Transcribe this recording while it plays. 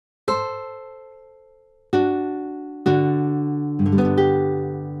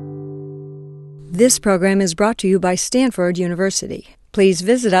This program is brought to you by Stanford University. Please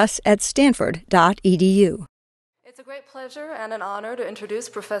visit us at stanford.edu. It's a great pleasure and an honor to introduce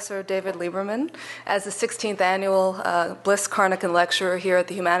Professor David Lieberman as the 16th annual Bliss Carnican Lecturer here at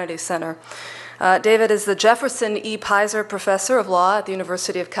the Humanities Center. David is the Jefferson E. Pizer Professor of Law at the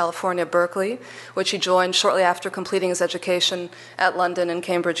University of California, Berkeley, which he joined shortly after completing his education at London and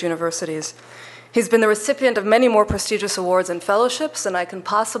Cambridge universities. He's been the recipient of many more prestigious awards and fellowships than I can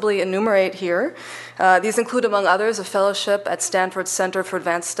possibly enumerate here. These include, among others, a fellowship at Stanford's Center for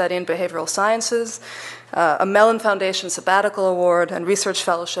Advanced Study in Behavioral Sciences, a Mellon Foundation Sabbatical Award, and research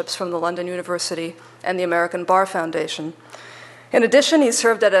fellowships from the London University and the American Bar Foundation. In addition, he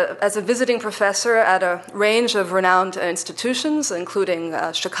served as a visiting professor at a range of renowned institutions, including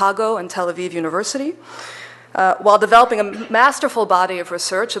Chicago and Tel Aviv University, while developing a masterful body of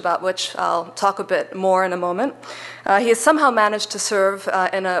research, about which I'll talk a bit more in a moment. He has somehow managed to serve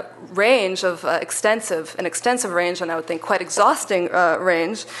in a range of an extensive range, and I would think quite exhausting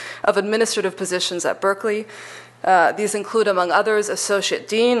range, of administrative positions at Berkeley. These include, among others, Associate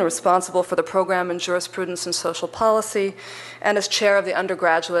Dean, responsible for the program in Jurisprudence and Social Policy, and as chair of the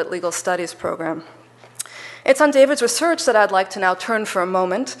undergraduate Legal Studies program. It's on David's research that I'd like to now turn for a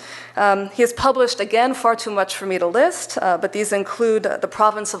moment. He has published, again, far too much for me to list, but these include The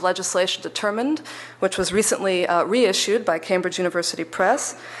Province of Legislation Determined, which was recently reissued by Cambridge University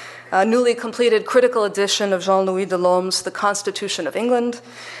Press, a newly completed critical edition of Jean-Louis Delhome's The Constitution of England,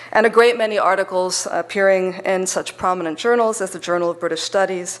 and a great many articles appearing in such prominent journals as the Journal of British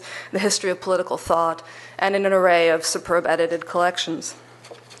Studies, the History of Political Thought, and in an array of superb edited collections.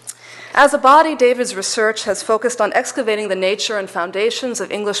 As a body, David's research has focused on excavating the nature and foundations of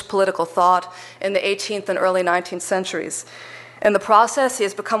English political thought in the 18th and early 19th centuries. In the process, he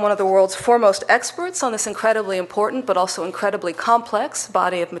has become one of the world's foremost experts on this incredibly important but also incredibly complex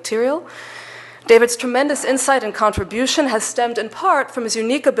body of material. David's tremendous insight and contribution has stemmed in part from his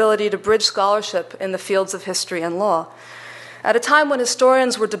unique ability to bridge scholarship in the fields of history and law. At a time when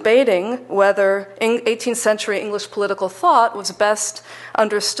historians were debating whether 18th century English political thought was best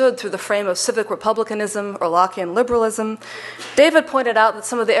understood through the frame of civic republicanism or Lockean liberalism, David pointed out that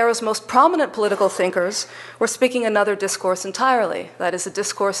some of the era's most prominent political thinkers were speaking another discourse entirely, that is, a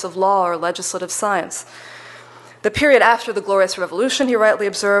discourse of law or legislative science. The period after the Glorious Revolution, he rightly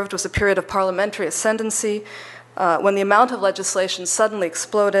observed, was a period of parliamentary ascendancy, when the amount of legislation suddenly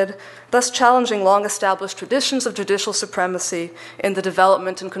exploded, thus challenging long-established traditions of judicial supremacy in the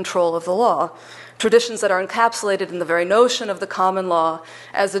development and control of the law, traditions that are encapsulated in the very notion of the common law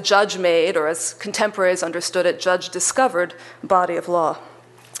as a judge-made, or as contemporaries understood it, judge-discovered body of law.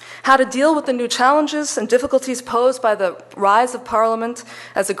 How to deal with the new challenges and difficulties posed by the rise of Parliament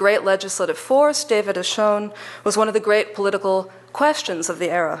as a great legislative force, David has shown, was one of the great political questions of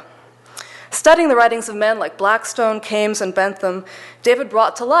the era. Studying the writings of men like Blackstone, Keynes, and Bentham, David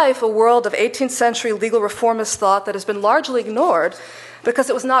brought to life a world of 18th century legal reformist thought that has been largely ignored because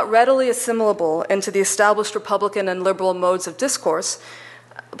it was not readily assimilable into the established Republican and liberal modes of discourse,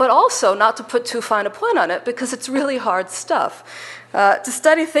 but also, not to put too fine a point on it, because it's really hard stuff. To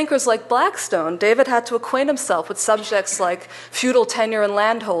study thinkers like Blackstone, David had to acquaint himself with subjects like feudal tenure and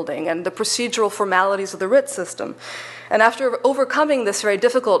landholding and the procedural formalities of the writ system. And after overcoming this very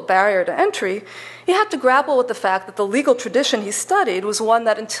difficult barrier to entry, he had to grapple with the fact that the legal tradition he studied was one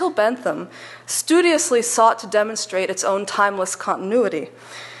that, until Bentham, studiously sought to demonstrate its own timeless continuity.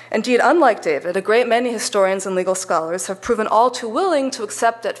 Indeed, unlike David, a great many historians and legal scholars have proven all too willing to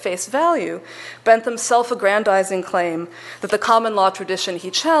accept at face value Bentham's self-aggrandizing claim that the common law tradition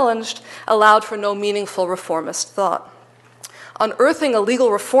he challenged allowed for no meaningful reformist thought. Unearthing a legal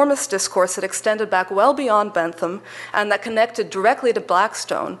reformist discourse that extended back well beyond Bentham and that connected directly to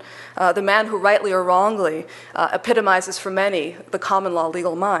Blackstone, the man who rightly or wrongly epitomizes for many the common law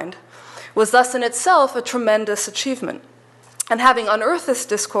legal mind, was thus in itself a tremendous achievement. And having unearthed this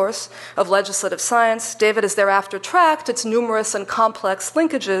discourse of legislative science, David has thereafter tracked its numerous and complex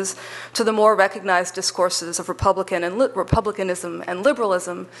linkages to the more recognized discourses of republicanism and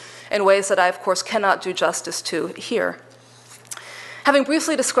liberalism in ways that I, of course, cannot do justice to here. Having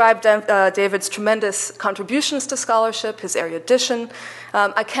briefly described David's tremendous contributions to scholarship, his erudition,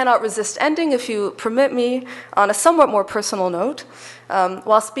 I cannot resist ending, if you permit me, on a somewhat more personal note.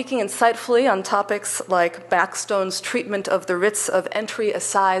 While speaking insightfully on topics like Blackstone's treatment of the writs of entry,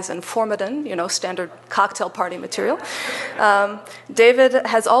 assize, and formidon, standard cocktail party material, David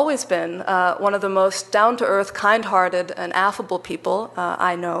has always been one of the most down-to-earth, kind-hearted, and affable people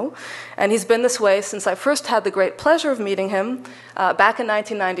I know. And he's been this way since I first had the great pleasure of meeting him back in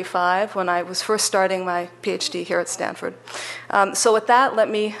 1995 when I was first starting my PhD here at Stanford. So with that, let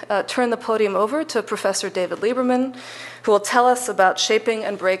me turn the podium over to Professor David Lieberman, who will tell us about shaping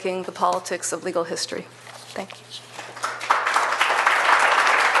and breaking the politics of legal history. Thank you.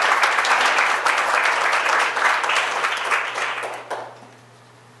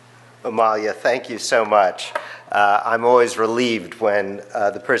 Amalia, thank you so much. I'm always relieved when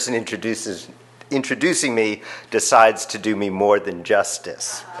the person introducing me decides to do me more than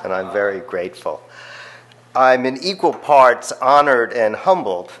justice, and I'm very grateful. I'm in equal parts honored and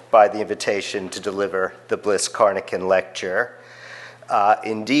humbled by the invitation to deliver the Bliss-Carnacan Lecture.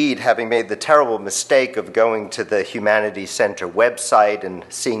 Indeed, having made the terrible mistake of going to the Humanities Center website and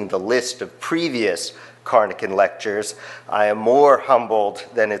seeing the list of previous Carnacan lectures, I am more humbled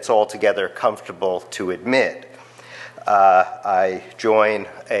than it's altogether comfortable to admit. I join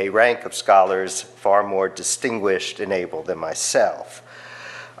a rank of scholars far more distinguished and able than myself.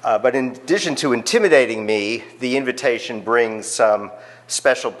 But in addition to intimidating me, the invitation brings some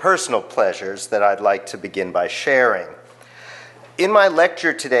special personal pleasures that I'd like to begin by sharing. In my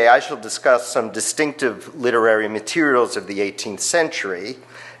lecture today, I shall discuss some distinctive literary materials of the 18th century,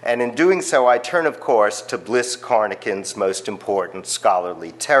 and in doing so, I turn, of course, to Bliss-Carnacan's most important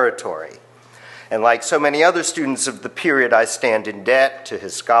scholarly territory. And like so many other students of the period, I stand in debt to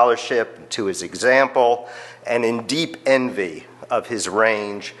his scholarship and to his example, and in deep envy of his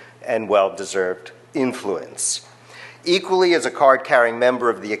range and well-deserved influence. Equally, as a card-carrying member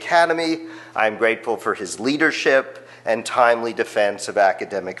of the Academy, I am grateful for his leadership and timely defense of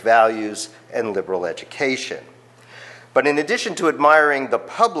academic values and liberal education. But in addition to admiring the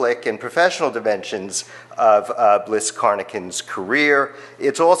public and professional dimensions of Bliss-Carnacan's career,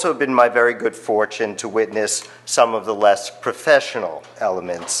 it's also been my very good fortune to witness some of the less professional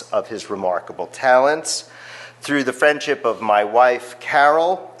elements of his remarkable talents. Through the friendship of my wife,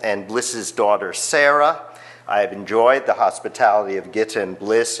 Carol, and Bliss's daughter, Sarah, I have enjoyed the hospitality of Gitta and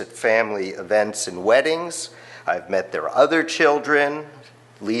Bliss at family events and weddings. I've met their other children,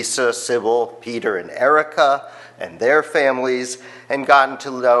 Lisa, Sybil, Peter, and Erica, and their families, and gotten to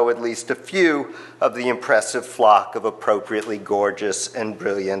know at least a few of the impressive flock of appropriately gorgeous and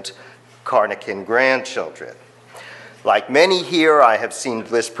brilliant Carnacan grandchildren. Like many here, I have seen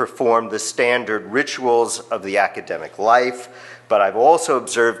Bliss perform the standard rituals of the academic life, but I've also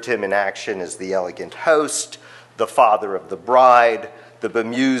observed him in action as the elegant host, the father of the bride, the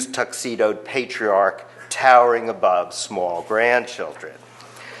bemused tuxedoed patriarch towering above small grandchildren.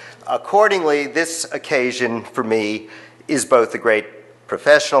 Accordingly, this occasion for me is both a great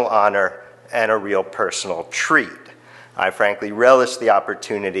professional honor and a real personal treat. I frankly relish the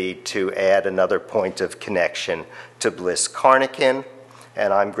opportunity to add another point of connection to Bliss-Carnacan,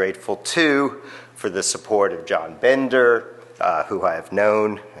 and I'm grateful too for the support of John Bender, who I have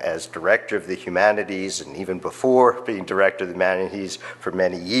known as director of the humanities and even before being director of the humanities for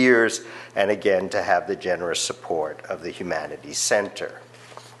many years, and again to have the generous support of the Humanities Center.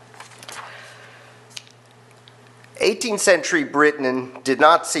 18th century Britain did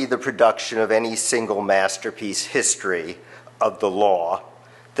not see the production of any single masterpiece history of the law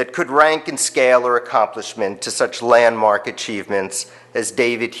that could rank in scale or accomplishment to such landmark achievements as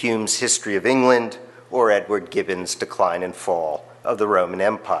David Hume's History of England or Edward Gibbon's Decline and Fall of the Roman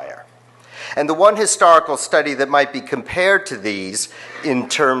Empire. And the one historical study that might be compared to these in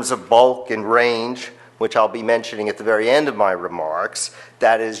terms of bulk and range, which I'll be mentioning at the very end of my remarks,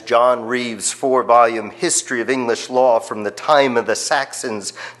 that is John Reeves' 4-volume History of English Law from the time of the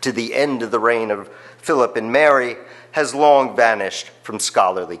Saxons to the end of the reign of Philip and Mary, has long vanished from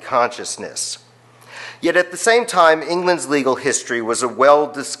scholarly consciousness. Yet at the same time, England's legal history was a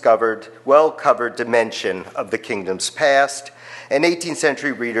well-discovered, well-covered dimension of the kingdom's past, and 18th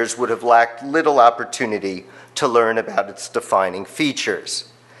century readers would have lacked little opportunity to learn about its defining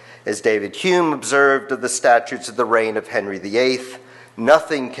features. As David Hume observed of the statutes of the reign of Henry VIII,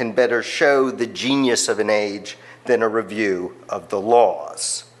 nothing can better show the genius of an age than a review of the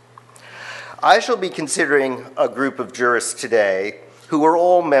laws. I shall be considering a group of jurists today who are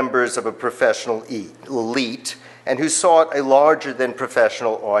all members of a professional elite and who sought a larger than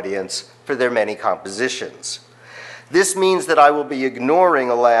professional audience for their many compositions. This means that I will be ignoring,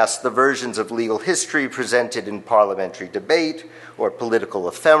 alas, the versions of legal history presented in parliamentary debate or political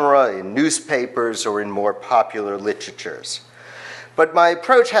ephemera in newspapers or in more popular literatures. But my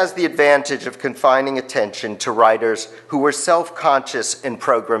approach has the advantage of confining attention to writers who were self-conscious and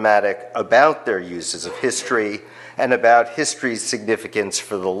programmatic about their uses of history and about history's significance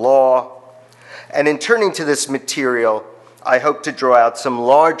for the law. And in turning to this material, I hope to draw out some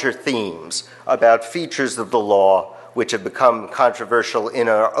larger themes about features of the law which have become controversial in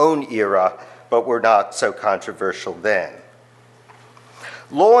our own era, but were not so controversial then.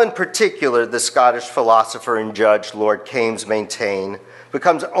 Law in particular, the Scottish philosopher and judge Lord Kames maintained,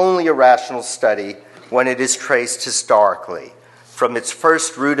 becomes only a rational study when it is traced historically, from its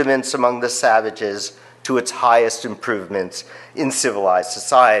first rudiments among the savages to its highest improvements in civilized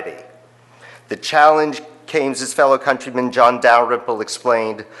society. The challenge, Kames's fellow countryman John Dalrymple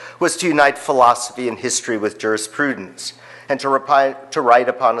explained, was to unite philosophy and history with jurisprudence, and to write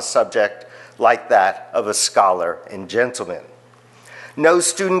upon a subject like that of a scholar and gentleman. No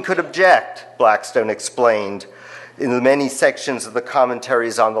student could object, Blackstone explained, in the many sections of the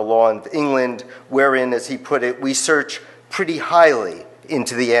commentaries on the law of England, wherein, as he put it, we search pretty highly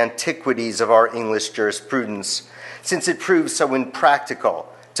into the antiquities of our English jurisprudence, since it proves so impractical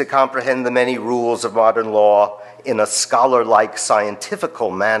to comprehend the many rules of modern law in a scholar-like scientifical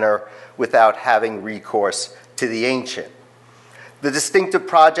manner without having recourse to the ancient. The distinctive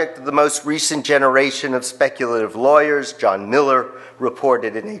project of the most recent generation of speculative lawyers, John Miller,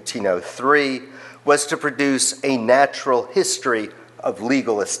 reported in 1803, was to produce a natural history of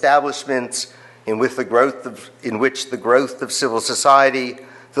legal establishments in which the growth of civil society,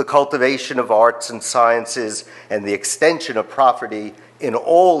 the cultivation of arts and sciences, and the extension of property in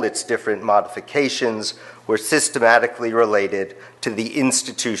all its different modifications were systematically related to the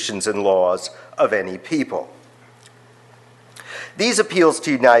institutions and laws of any people. These appeals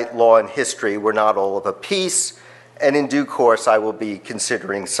to unite law and history were not all of a piece, and in due course I will be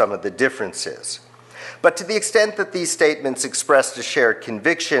considering some of the differences. But to the extent that these statements expressed a shared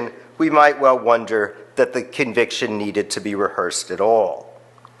conviction, we might well wonder that the conviction needed to be rehearsed at all.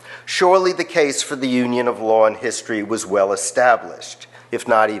 Surely the case for the union of law and history was well established, if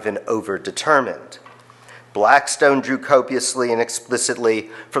not even overdetermined. Blackstone drew copiously and explicitly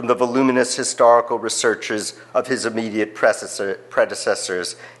from the voluminous historical researches of his immediate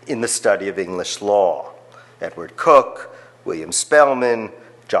predecessors in the study of English law: Edward Coke, William Spelman,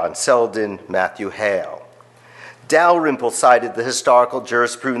 John Selden, Matthew Hale. Dalrymple cited the historical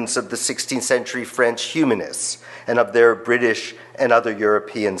jurisprudence of the 16th century French humanists and of their British and other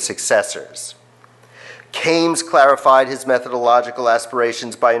European successors. Kames clarified his methodological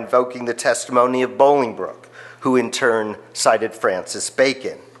aspirations by invoking the testimony of Bolingbroke, who in turn cited Francis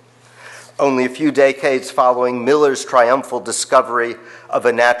Bacon. Only a few decades following Miller's triumphal discovery of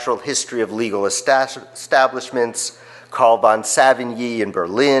a natural history of legal establishments, Carl von Savigny in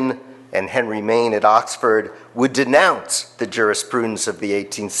Berlin and Henry Maine at Oxford would denounce the jurisprudence of the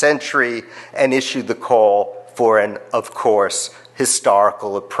 18th century and issue the call for an, of course,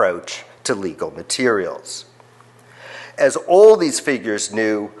 historical approach to legal materials. As all these figures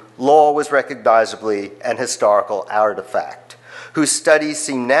knew, law was recognizably an historical artifact, whose studies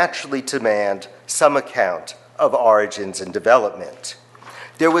seem naturally to demand some account of origins and development.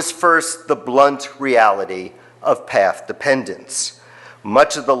 There was first the blunt reality of path dependence.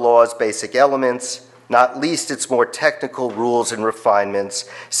 Much of the law's basic elements, not least its more technical rules and refinements,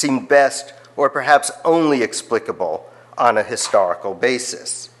 seemed best or perhaps only explicable on a historical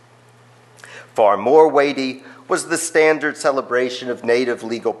basis. Far more weighty was the standard celebration of native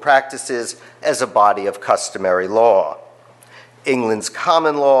legal practices as a body of customary law. England's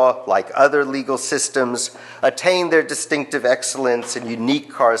common law, like other legal systems, attained their distinctive excellence and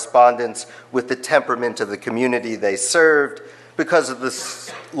unique correspondence with the temperament of the community they served because of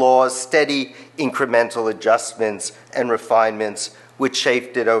the law's steady incremental adjustments and refinements which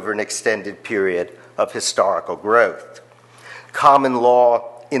shaped it over an extended period of historical growth. Common law,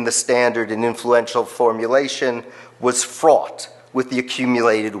 in the standard and influential formulation, was fraught with the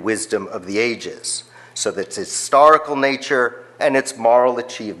accumulated wisdom of the ages, so that its historical nature and its moral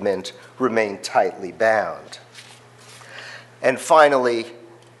achievement remained tightly bound. And finally,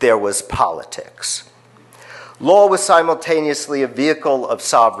 there was politics. Law was simultaneously a vehicle of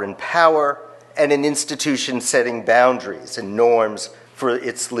sovereign power and an institution setting boundaries and norms for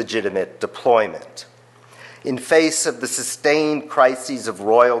its legitimate deployment. In face of the sustained crises of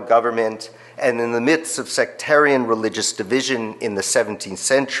royal government and in the midst of sectarian religious division in the 17th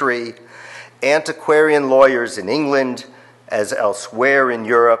century, antiquarian lawyers in England, as elsewhere in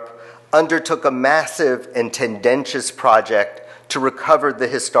Europe, undertook a massive and tendentious project to recover the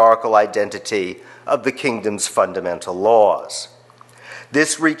historical identity of the kingdom's fundamental laws.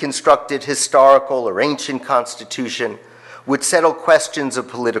 This reconstructed historical or ancient constitution would settle questions of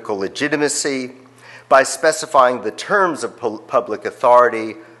political legitimacy by specifying the terms of public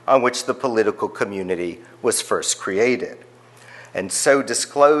authority on which the political community was first created, and so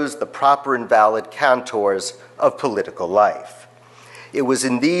disclose the proper and valid contours of political life. It was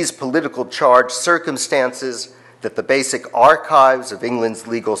in these political charged circumstances that the basic archives of England's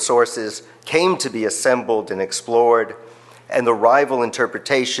legal sources came to be assembled and explored, and the rival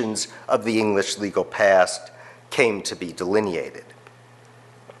interpretations of the English legal past came to be delineated.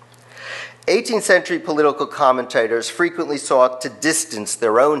 18th century political commentators frequently sought to distance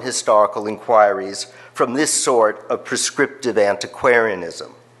their own historical inquiries from this sort of prescriptive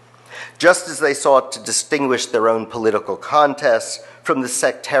antiquarianism, just as they sought to distinguish their own political contests from the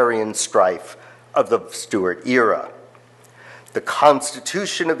sectarian strife of the Stuart era. The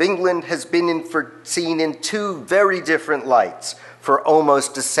Constitution of England has been seen in two very different lights for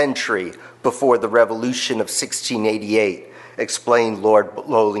almost a century before the Revolution of 1688, explained Lord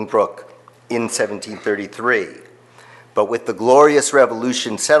Bolingbroke in 1733. But with the Glorious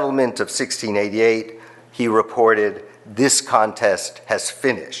Revolution settlement of 1688, he reported, "This contest has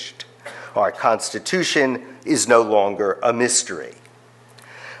finished. Our Constitution is no longer a mystery."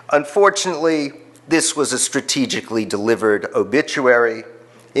 Unfortunately, this was a strategically delivered obituary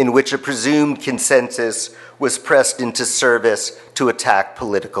in which a presumed consensus was pressed into service to attack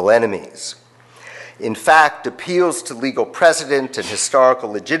political enemies. In fact, appeals to legal precedent and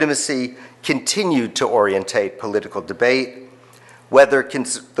historical legitimacy continued to orientate political debate, whether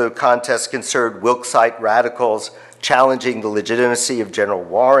the contest concerned Wilkesite radicals challenging the legitimacy of general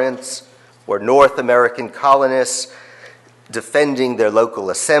warrants, or North American colonists defending their local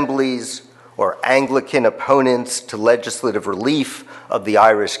assemblies, or Anglican opponents to legislative relief of the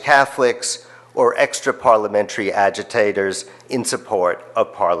Irish Catholics, or extra-parliamentary agitators in support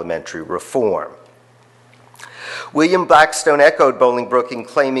of parliamentary reform. William Blackstone echoed Bolingbroke in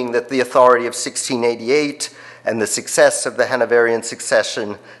claiming that the authority of 1688 and the success of the Hanoverian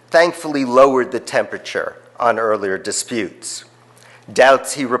succession thankfully lowered the temperature on earlier disputes.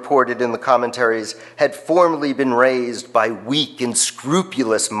 Doubts, he reported in the commentaries, had formerly been raised by weak and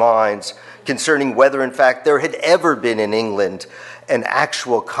scrupulous minds concerning whether, in fact, there had ever been in England an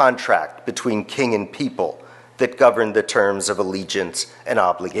actual contract between king and people that governed the terms of allegiance and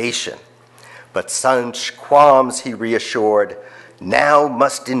obligation. But such qualms, he reassured, now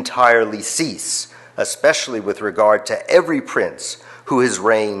must entirely cease, especially with regard to every prince who has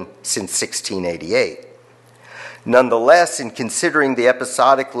reigned since 1688. Nonetheless, in considering the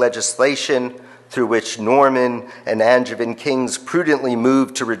episodic legislation through which Norman and Angevin kings prudently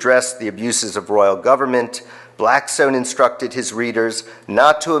moved to redress the abuses of royal government, Blackstone instructed his readers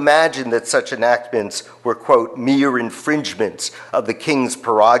not to imagine that such enactments were, quote, mere infringements of the king's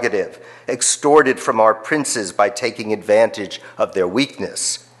prerogative, extorted from our princes by taking advantage of their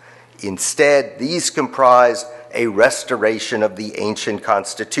weakness. Instead, these comprised a restoration of the ancient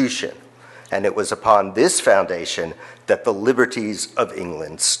Constitution, and it was upon this foundation that the liberties of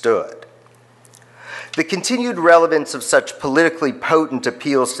England stood. The continued relevance of such politically potent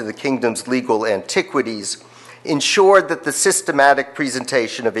appeals to the kingdom's legal antiquities ensured that the systematic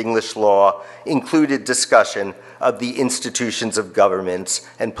presentation of English law included discussion of the institutions of governments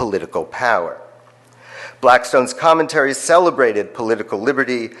and political power. Blackstone's commentaries celebrated political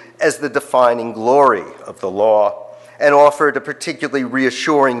liberty as the defining glory of the law and offered a particularly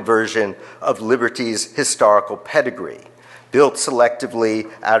reassuring version of liberty's historical pedigree, built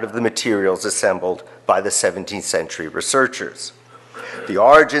selectively out of the materials assembled by the 17th century researchers. The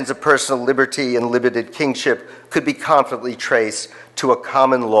origins of personal liberty and limited kingship could be confidently traced to a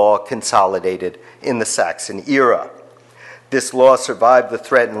common law consolidated in the Saxon era. This law survived the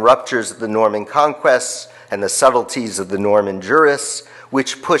threatened ruptures of the Norman conquests and the subtleties of the Norman jurists,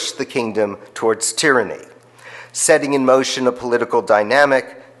 which pushed the kingdom towards tyranny, setting in motion a political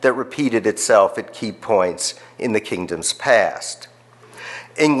dynamic that repeated itself at key points in the kingdom's past.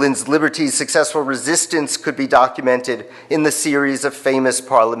 England's liberty's successful resistance could be documented in the series of famous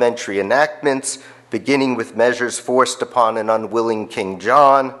parliamentary enactments, beginning with measures forced upon an unwilling King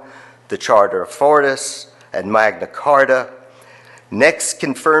John, the Charter of Fortis, and Magna Carta, next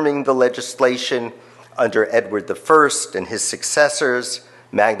confirming the legislation under Edward I and his successors,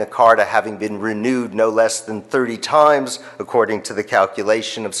 Magna Carta having been renewed no less than 30 times, according to the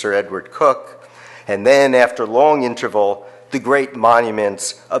calculation of Sir Edward Coke, and then, after long interval, the great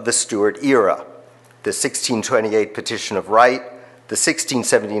monuments of the Stuart era, the 1628 Petition of Right, the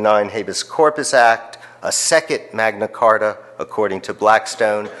 1679 Habeas Corpus Act, a second Magna Carta, according to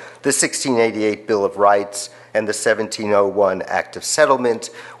Blackstone, the 1688 Bill of Rights, and the 1701 Act of Settlement,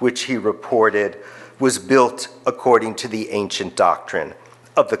 which he reported was built according to the ancient doctrine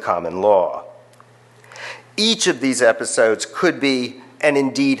of the common law. Each of these episodes could be, and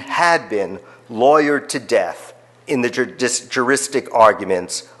indeed had been, lawyered to death in the juristic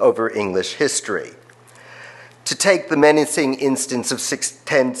arguments over English history. To take the menacing instance of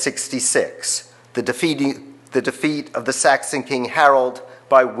 1066, the the defeat of the Saxon king Harold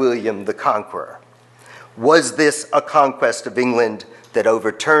by William the Conqueror. Was this a conquest of England that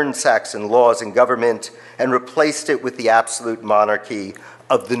overturned Saxon laws and government and replaced it with the absolute monarchy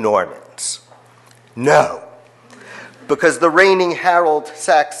of the Normans? No, because the reigning Harold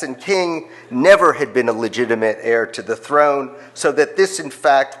Saxon king never had been a legitimate heir to the throne, so that this, in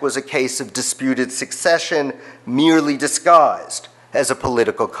fact, was a case of disputed succession merely disguised as a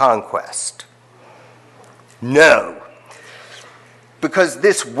political conquest. No, because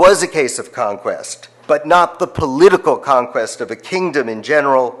this was a case of conquest, but not the political conquest of a kingdom in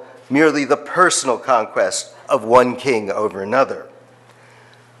general, merely the personal conquest of one king over another.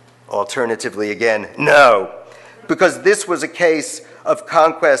 Alternatively, again, no, because this was a case of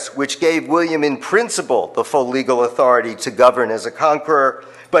conquest which gave William in principle the full legal authority to govern as a conqueror,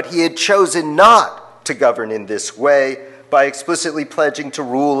 but he had chosen not to govern in this way by explicitly pledging to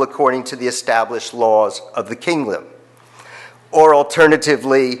rule according to the established laws of the kingdom. Or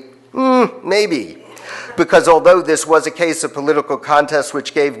alternatively, maybe, because although this was a case of political contest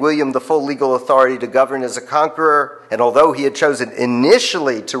which gave William the full legal authority to govern as a conqueror, and although he had chosen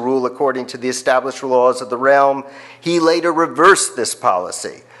initially to rule according to the established laws of the realm, he later reversed this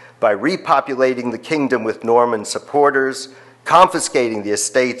policy by repopulating the kingdom with Norman supporters, confiscating the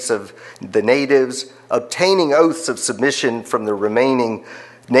estates of the natives, obtaining oaths of submission from the remaining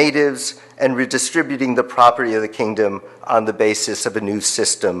natives, and redistributing the property of the kingdom on the basis of a new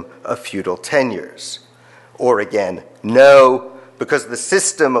system of feudal tenures. Or again, no, because the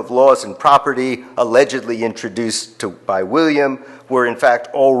system of laws and property allegedly introduced by William were in fact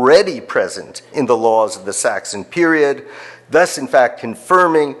already present in the laws of the Saxon period, thus in fact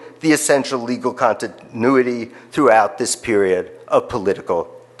confirming the essential legal continuity throughout this period of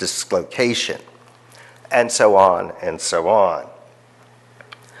political dislocation. And so on and so on.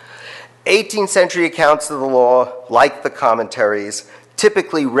 18th century accounts of the law, like the commentaries,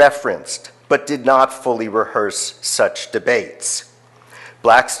 typically referenced but did not fully rehearse such debates.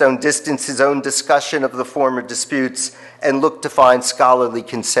 Blackstone distanced his own discussion of the former disputes and looked to find scholarly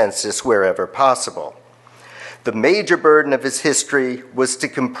consensus wherever possible. The major burden of his history was to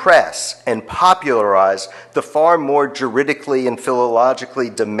compress and popularize the far more juridically and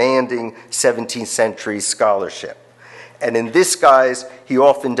philologically demanding 17th century scholarship. And in this guise, he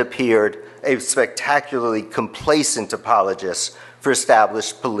often appeared a spectacularly complacent apologist for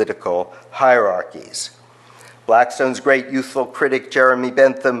established political hierarchies. Blackstone's great youthful critic, Jeremy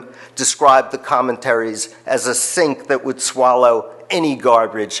Bentham, described the commentaries as a sink that would swallow any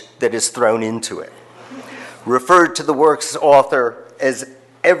garbage that is thrown into it, referred to the work's author as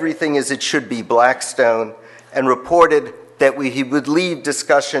everything as it should be Blackstone, and reported that he would leave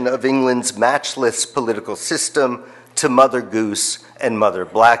discussion of England's matchless political system to Mother Goose and Mother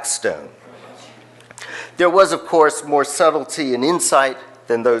Blackstone. There was, of course, more subtlety and insight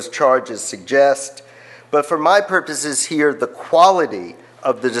than those charges suggest, but for my purposes here, the quality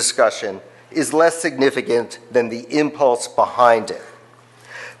of the discussion is less significant than the impulse behind it.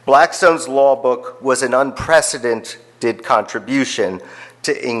 Blackstone's law book was an unprecedented contribution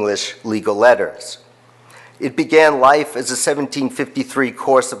to English legal letters. It began life as a 1753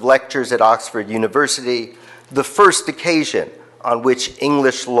 course of lectures at Oxford University, the first occasion on which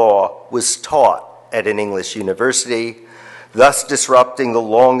English law was taught at an English university, thus disrupting the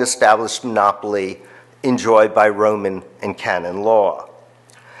long-established monopoly enjoyed by Roman and canon law.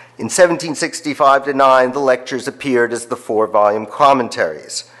 In 1765-9, the lectures appeared as the 4-volume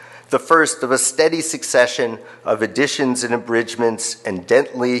commentaries, the first of a steady succession of editions and abridgments and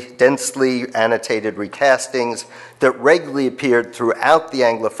densely annotated recastings that regularly appeared throughout the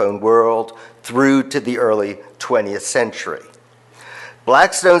Anglophone world through to the early 20th century.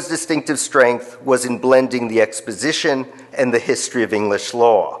 Blackstone's distinctive strength was in blending the exposition and the history of English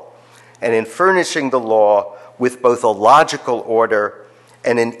law, and in furnishing the law with both a logical order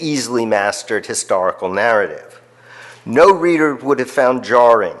and an easily mastered historical narrative. No reader would have found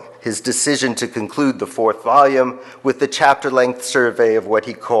jarring his decision to conclude the 4th volume with the chapter-length survey of what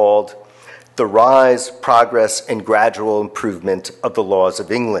he called the rise, progress, and gradual improvement of the laws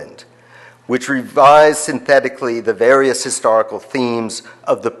of England, which revised synthetically the various historical themes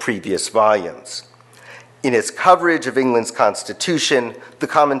of the previous volumes. In its coverage of England's constitution, the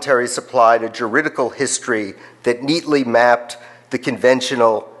commentary supplied a juridical history that neatly mapped the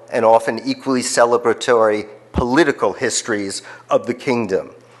conventional and often equally celebratory political histories of the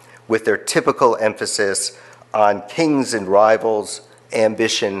kingdom, with their typical emphasis on kings and rivals,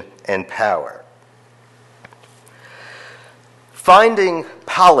 ambition and power. Finding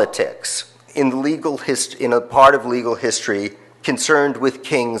politics in a part of legal history concerned with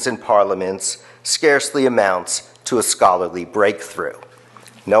kings and parliaments scarcely amounts to a scholarly breakthrough.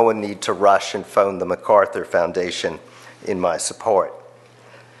 No one need to rush and phone the MacArthur Foundation in my support.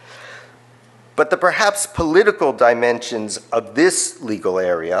 But the perhaps political dimensions of this legal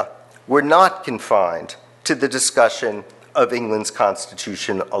area were not confined to the discussion of England's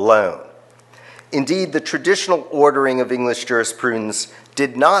constitution alone. Indeed, the traditional ordering of English jurisprudence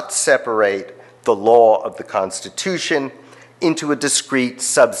did not separate the law of the Constitution into a discrete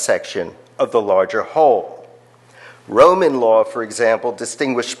subsection of the larger whole. Roman law, for example,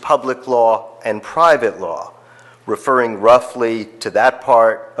 distinguished public law and private law, referring roughly to that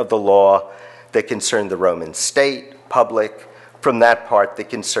part of the law that concerned the Roman state, public, from that part that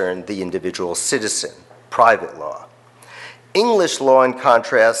concerned the individual citizen, private law. English law, in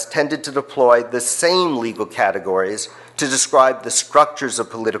contrast, tended to deploy the same legal categories to describe the structures of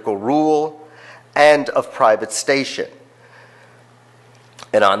political rule and of private station.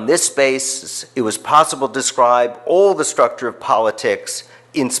 And on this basis, it was possible to describe all the structure of politics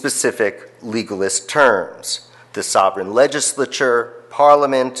in specific legalist terms. The sovereign legislature,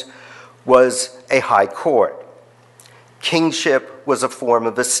 parliament, was a high court. Kingship was a form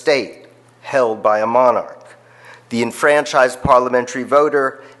of estate held by a monarch. The enfranchised parliamentary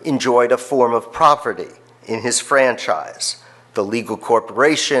voter enjoyed a form of property in his franchise. The legal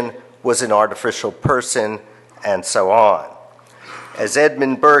corporation was an artificial person, and so on. As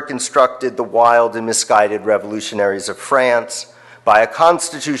Edmund Burke instructed the wild and misguided revolutionaries of France, by a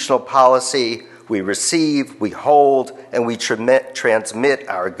constitutional policy, we receive, we hold, and we transmit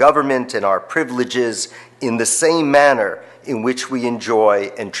our government and our privileges in the same manner in which we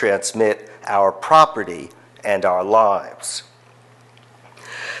enjoy and transmit our property and our lives.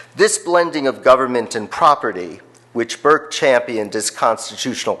 This blending of government and property, which Burke championed as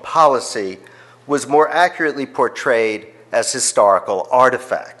constitutional policy, was more accurately portrayed as historical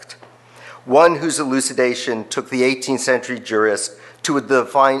artifact, one whose elucidation took the 18th century jurist to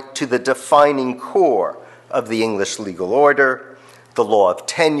the defining core of the English legal order, the law of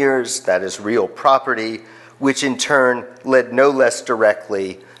tenures, that is real property, which in turn led no less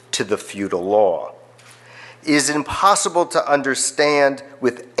directly to the feudal law. It is impossible to understand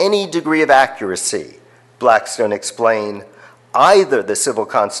with any degree of accuracy, Blackstone explained, either the civil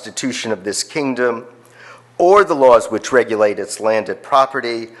constitution of this kingdom or the laws which regulate its landed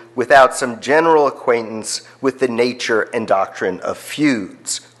property without some general acquaintance with the nature and doctrine of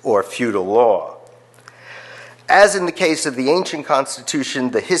feuds or feudal law. As in the case of the ancient constitution,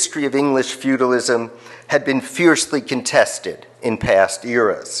 the history of English feudalism had been fiercely contested in past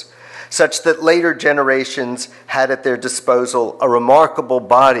eras, such that later generations had at their disposal a remarkable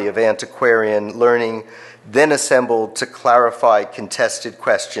body of antiquarian learning then assembled to clarify contested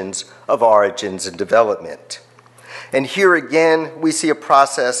questions of origins and development. And here again, we see a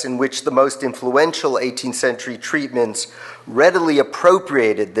process in which the most influential 18th century treatments readily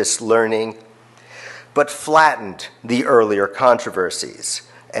appropriated this learning, but flattened the earlier controversies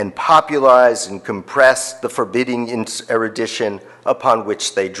and popularized and compressed the forbidding erudition upon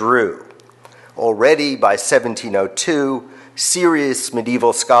which they drew. Already by 1702, serious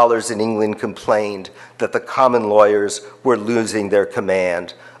medieval scholars in England complained that the common lawyers were losing their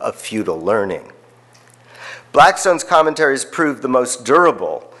command of feudal learning. Blackstone's commentaries proved the most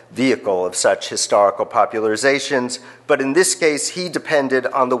durable vehicle of such historical popularizations, but in this case he depended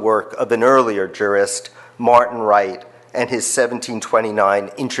on the work of an earlier jurist, Martin Wright, and his 1729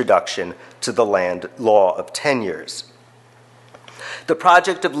 Introduction to the Land Law of Tenures. The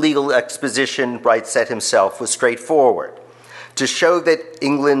project of legal exposition, Wright said himself, was straightforward: to show that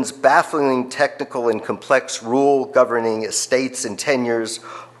England's baffling technical and complex rule governing estates and tenures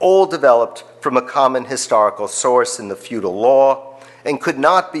all developed from a common historical source in the feudal law and could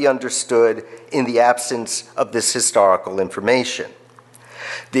not be understood in the absence of this historical information.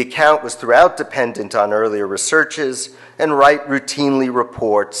 The account was throughout dependent on earlier researches, and Wright routinely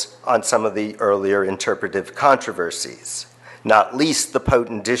reports on some of the earlier interpretive controversies, not least the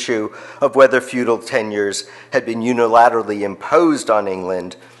potent issue of whether feudal tenures had been unilaterally imposed on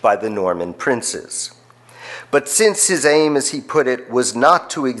England by the Norman princes. But since his aim, as he put it, was not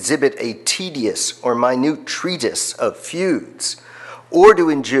to exhibit a tedious or minute treatise of feuds, or to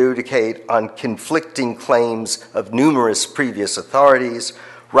adjudicate on conflicting claims of numerous previous authorities,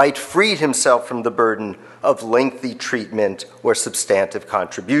 Wright freed himself from the burden of lengthy treatment or substantive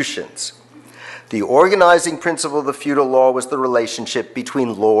contributions. The organizing principle of the feudal law was the relationship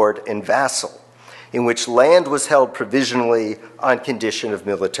between lord and vassal, in which land was held provisionally on condition of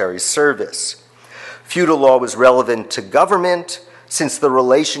military service. Feudal law was relevant to government, since the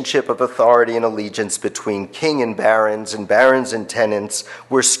relationship of authority and allegiance between king and barons and tenants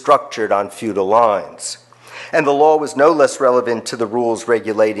were structured on feudal lines. And the law was no less relevant to the rules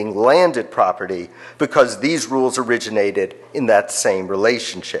regulating landed property because these rules originated in that same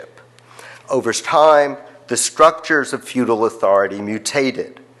relationship. Over time, the structures of feudal authority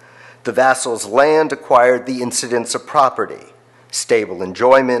mutated. The vassal's land acquired the incidence of property, stable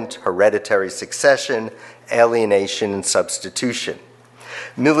enjoyment, hereditary succession, alienation, and substitution.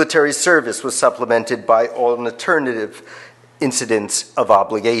 Military service was supplemented by alternative incidents of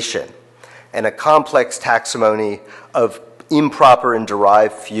obligation, and a complex taxonomy of improper and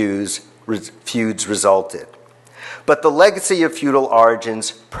derived feuds resulted. But the legacy of feudal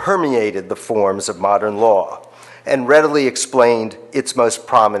origins permeated the forms of modern law and readily explained its most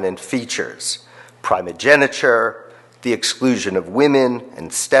prominent features: primogeniture, the exclusion of women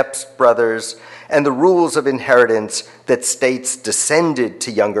and stepbrothers, and the rules of inheritance that states descended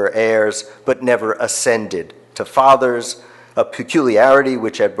to younger heirs but never ascended to fathers, a peculiarity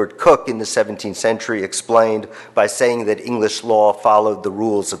which Edward Coke in the 17th century explained by saying that English law followed the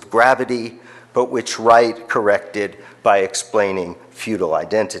rules of gravity, but which Wright corrected by explaining feudal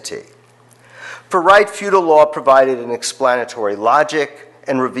identity. For Wright, feudal law provided an explanatory logic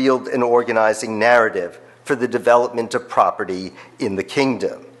and revealed an organizing narrative for the development of property in the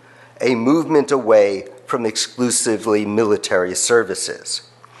kingdom, a movement away from exclusively military services.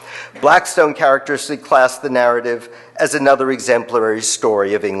 Blackstone characteristically classed the narrative as another exemplary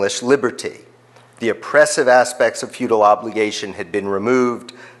story of English liberty. The oppressive aspects of feudal obligation had been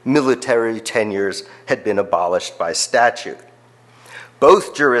removed, military tenures had been abolished by statute.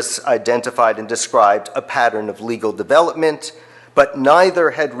 Both jurists identified and described a pattern of legal development, but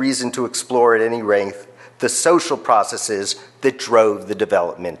neither had reason to explore at any length the social processes that drove the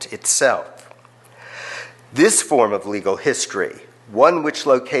development itself. This form of legal history, one which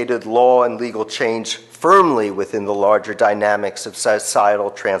located law and legal change firmly within the larger dynamics of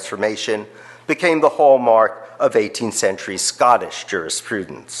societal transformation, became the hallmark of 18th century Scottish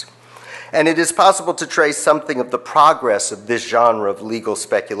jurisprudence. And it is possible to trace something of the progress of this genre of legal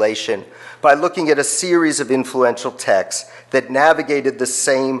speculation by looking at a series of influential texts that navigated the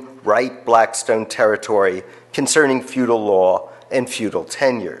same Wright-Blackstone territory concerning feudal law and feudal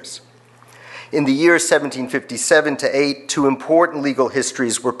tenures. In the years 1757 to 8, two important legal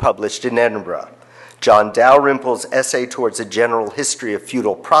histories were published in Edinburgh: John Dalrymple's Essay Towards a General History of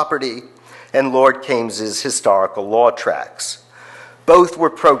Feudal Property and Lord Kames's Historical Law Tracts. Both were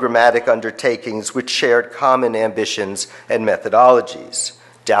programmatic undertakings which shared common ambitions and methodologies.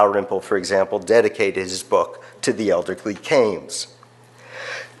 Dalrymple, for example, dedicated his book to the elderly Kames.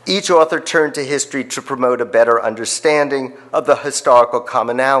 Each author turned to history to promote a better understanding of the historical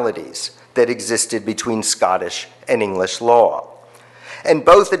commonalities that existed between Scottish and English law. And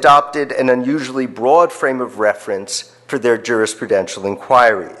both adopted an unusually broad frame of reference for their jurisprudential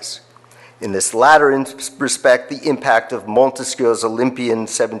inquiries. In this latter respect, the impact of Montesquieu's Olympian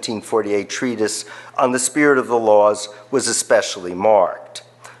 1748 treatise on the spirit of the laws was especially marked.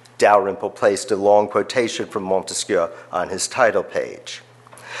 Dalrymple placed a long quotation from Montesquieu on his title page.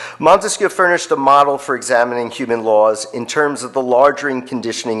 Montesquieu furnished a model for examining human laws in terms of the larger and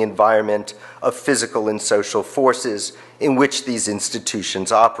conditioning environment of physical and social forces in which these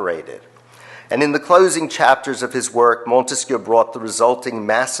institutions operated. And in the closing chapters of his work, Montesquieu brought the resulting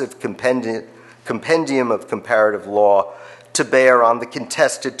massive compendium of comparative law to bear on the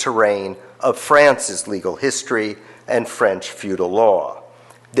contested terrain of France's legal history and French feudal law,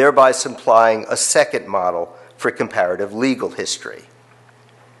 thereby supplying a second model for comparative legal history.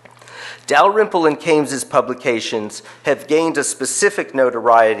 Dalrymple and Kames's publications have gained a specific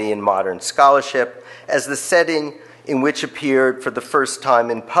notoriety in modern scholarship as the setting in which appeared for the first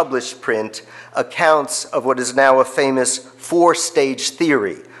time in published print accounts of what is now a famous four-stage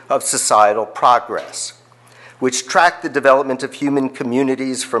theory of societal progress, which tracked the development of human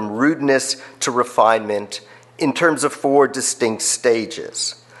communities from rudeness to refinement in terms of four distinct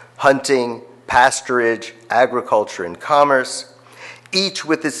stages: hunting, pasturage, agriculture, and commerce, each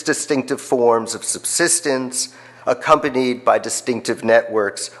with its distinctive forms of subsistence, accompanied by distinctive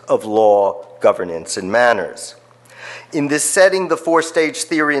networks of law, governance, and manners. In this setting, the four-stage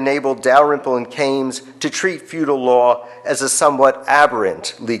theory enabled Dalrymple and Kames to treat feudal law as a somewhat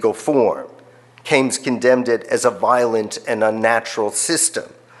aberrant legal form. Kames condemned it as a violent and unnatural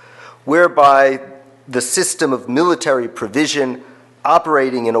system, whereby the system of military provision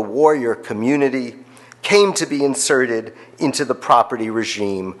operating in a warrior community came to be inserted into the property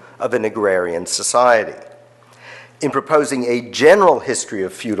regime of an agrarian society. In proposing a general history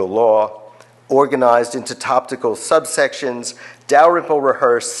of feudal law, organized into topical subsections, Dalrymple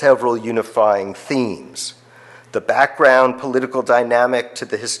rehearsed several unifying themes. The background political dynamic to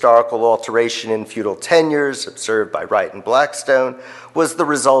the historical alteration in feudal tenures observed by Wright and Blackstone was the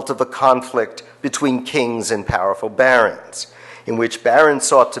result of a conflict between kings and powerful barons, in which barons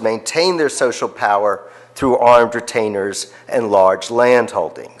sought to maintain their social power through armed retainers and large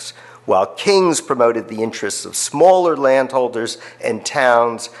landholdings, while kings promoted the interests of smaller landholders and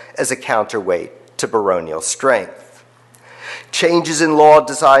towns as a counterweight to baronial strength. Changes in law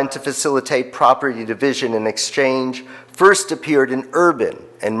designed to facilitate property division and exchange first appeared in urban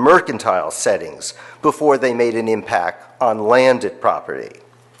and mercantile settings before they made an impact on landed property.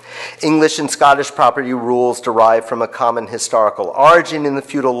 English and Scottish property rules derive from a common historical origin in the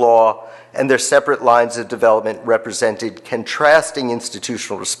feudal law, and their separate lines of development represented contrasting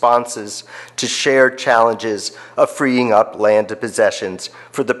institutional responses to shared challenges of freeing up landed possessions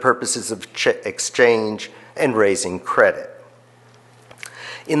for the purposes of exchange and raising credit.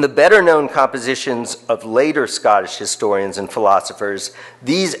 In the better-known compositions of later Scottish historians and philosophers,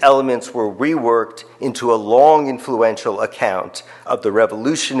 these elements were reworked into a long, influential account of the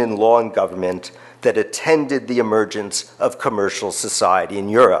revolution in law and government that attended the emergence of commercial society in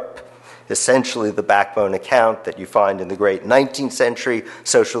Europe, essentially the backbone account that you find in the great 19th century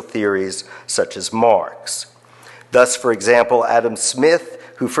social theories such as Marx. Thus, for example, Adam Smith,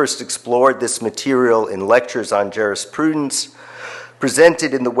 who first explored this material in lectures on jurisprudence,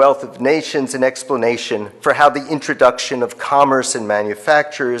 presented in The Wealth of Nations an explanation for how the introduction of commerce and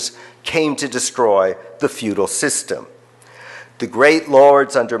manufactures came to destroy the feudal system. The great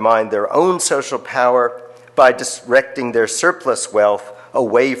lords undermined their own social power by directing their surplus wealth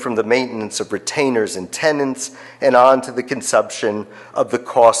away from the maintenance of retainers and tenants and on to the consumption of the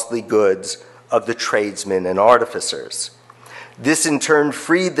costly goods of the tradesmen and artificers. This in turn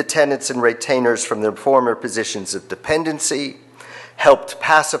freed the tenants and retainers from their former positions of dependency, helped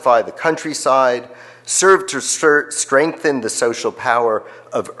pacify the countryside, served to strengthen the social power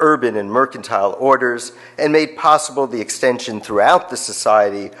of urban and mercantile orders, and made possible the extension throughout the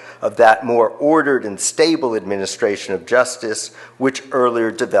society of that more ordered and stable administration of justice which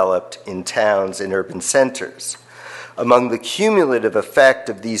earlier developed in towns and urban centers. Among the cumulative effect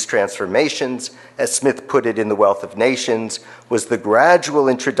of these transformations, as Smith put it in The Wealth of Nations, was the gradual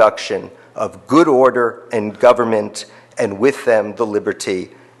introduction of good order and government, and with them the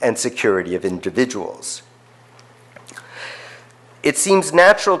liberty and security of individuals. It seems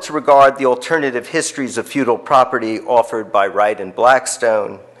natural to regard the alternative histories of feudal property offered by Wright and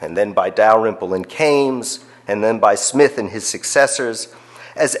Blackstone, and then by Dalrymple and Kames, and then by Smith and his successors,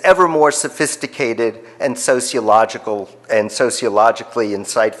 as ever more sophisticated and sociologically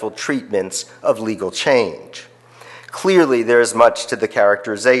insightful treatments of legal change. Clearly, there is much to the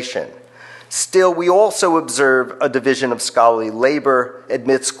characterization. Still, we also observe a division of scholarly labor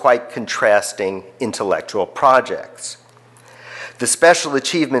amidst quite contrasting intellectual projects. The special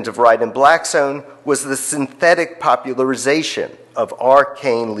achievement of Wright and Blackstone was the synthetic popularization of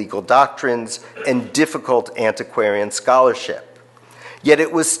arcane legal doctrines and difficult antiquarian scholarship. Yet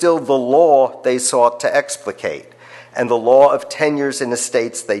it was still the law they sought to explicate, and the law of tenures and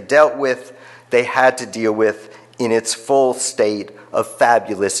estates they dealt with, they had to deal with in its full state of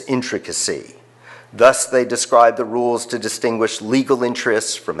fabulous intricacy. Thus, they describe the rules to distinguish legal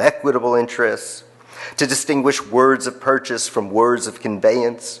interests from equitable interests, to distinguish words of purchase from words of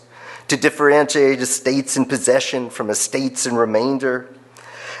conveyance, to differentiate estates in possession from estates in remainder,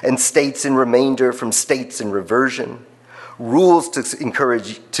 and states in remainder from states in reversion, rules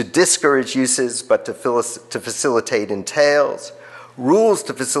to discourage uses but to facilitate entails, rules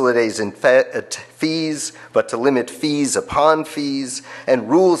to facilitate fees, but to limit fees upon fees, and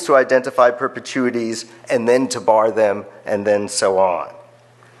rules to identify perpetuities, and then to bar them, and then so on.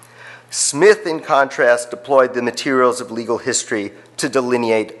 Smith, in contrast, deployed the materials of legal history to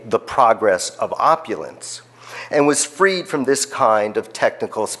delineate the progress of opulence, and was freed from this kind of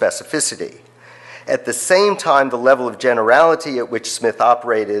technical specificity. At the same time, the level of generality at which Smith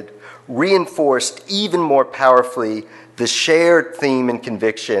operated reinforced even more powerfully the shared theme and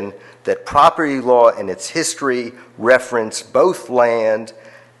conviction that property law and its history reference both land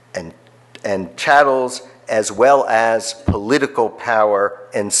and chattels as well as political power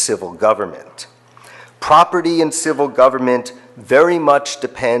and civil government. Property and civil government very much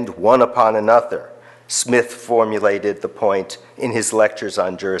depend one upon another. Smith formulated the point in his lectures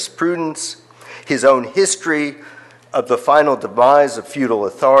on jurisprudence. His own history of the final demise of feudal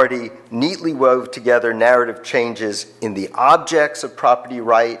authority neatly wove together narrative changes in the objects of property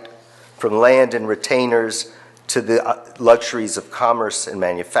right, from land and retainers to the luxuries of commerce and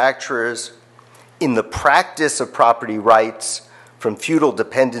manufacturers, in the practice of property rights, from feudal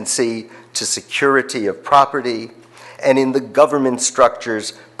dependency to security of property, and in the government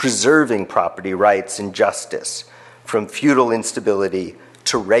structures preserving property rights and justice, from feudal instability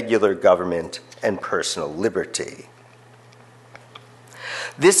to regular government and personal liberty.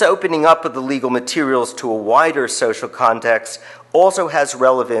 This opening up of the legal materials to a wider social context also has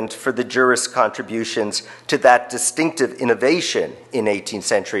relevance for the jurist's contributions to that distinctive innovation in 18th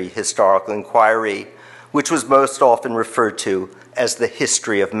century historical inquiry, which was most often referred to as the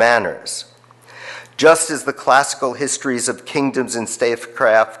history of manners. Just as the classical histories of kingdoms and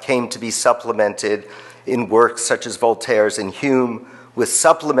statecraft came to be supplemented in works such as Voltaire's and Hume with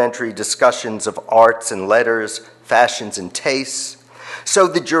supplementary discussions of arts and letters, fashions and tastes, so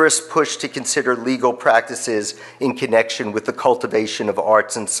the jurist pushed to consider legal practices in connection with the cultivation of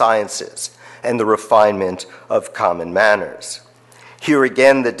arts and sciences and the refinement of common manners. Here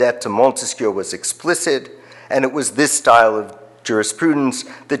again, the debt to Montesquieu was explicit, and it was this style of jurisprudence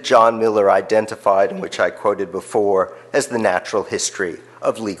that John Miller identified, and which I quoted before, as the natural history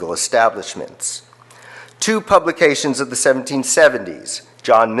of legal establishments. Two publications of the 1770s,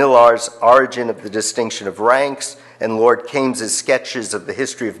 John Millar's Origin of the Distinction of Ranks and Lord Kames's Sketches of the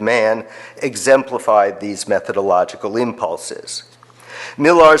History of Man, exemplified these methodological impulses.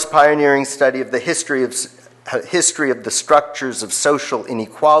 Millar's pioneering study of the history of the structures of social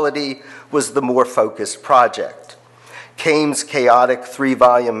inequality was the more focused project. Kames' chaotic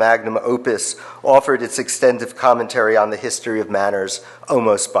three-volume magnum opus offered its extensive commentary on the history of manners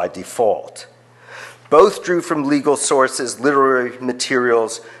almost by default. Both drew from legal sources, literary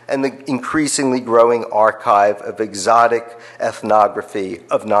materials, and the increasingly growing archive of exotic ethnography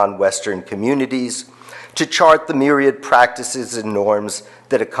of non-Western communities to chart the myriad practices and norms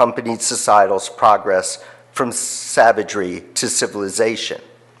that accompanied societal progress from savagery to civilization.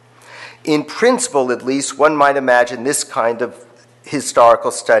 In principle, at least, one might imagine this kind of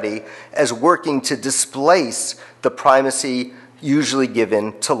historical study as working to displace the primacy usually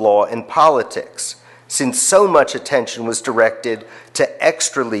given to law and politics, since so much attention was directed to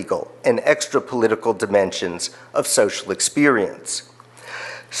extra-legal and extra-political dimensions of social experience.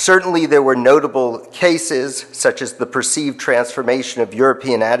 Certainly there were notable cases, such as the perceived transformation of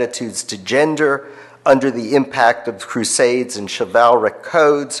European attitudes to gender under the impact of crusades and chivalric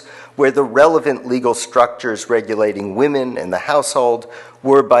codes, where the relevant legal structures regulating women and the household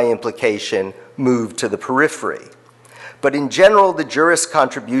were, by implication, moved to the periphery. But in general, the jurist's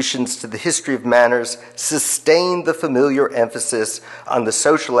contributions to the history of manners sustained the familiar emphasis on the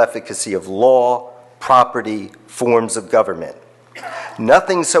social efficacy of law, property, forms of government.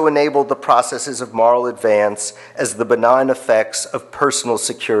 Nothing so enabled the processes of moral advance as the benign effects of personal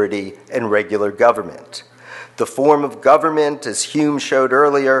security and regular government. The form of government, as Hume showed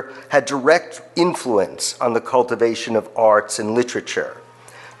earlier, had direct influence on the cultivation of arts and literature.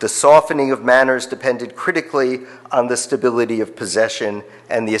 The softening of manners depended critically on the stability of possession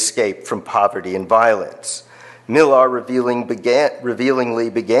and the escape from poverty and violence. Millar revealingly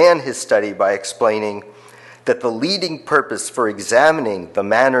began his study by explaining that the leading purpose for examining the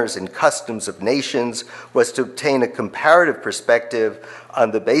manners and customs of nations was to obtain a comparative perspective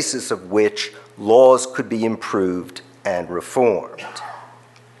on the basis of which laws could be improved and reformed.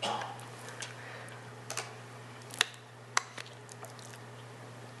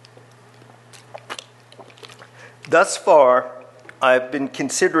 Thus far, I've been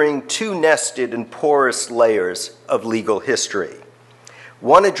considering two nested and porous layers of legal history.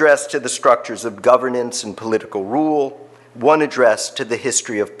 One addressed to the structures of governance and political rule, one addressed to the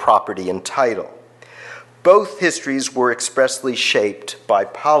history of property and title. Both histories were expressly shaped by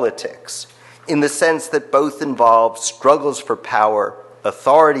politics, in the sense that both involved struggles for power,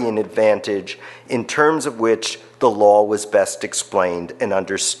 authority, and advantage, in terms of which the law was best explained and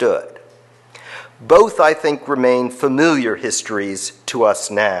understood. Both, I think, remain familiar histories to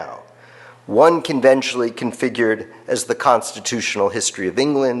us now. One conventionally configured as the constitutional history of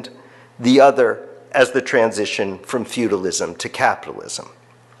England, the other as the transition from feudalism to capitalism.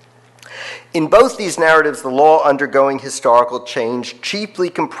 In both these narratives, the law undergoing historical change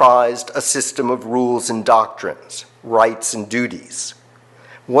chiefly comprised a system of rules and doctrines, rights and duties.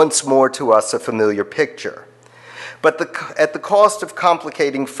 Once more to us a familiar picture. But at the cost of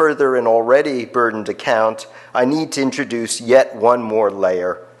complicating further an already burdened account, I need to introduce yet one more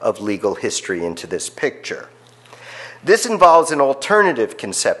layer of legal history into this picture. This involves an alternative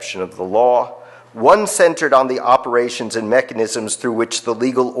conception of the law, one centered on the operations and mechanisms through which the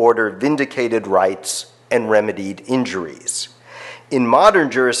legal order vindicated rights and remedied injuries. In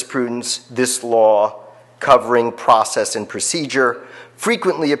modern jurisprudence, this law, covering process and procedure,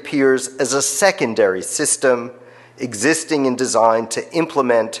 frequently appears as a secondary system, existing and designed to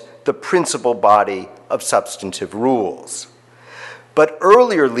implement the principal body of substantive rules. But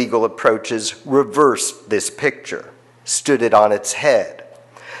earlier legal approaches reversed this picture, stood it on its head.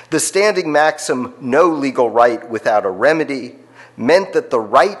 The standing maxim, no legal right without a remedy, meant that the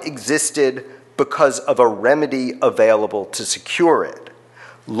right existed because of a remedy available to secure it.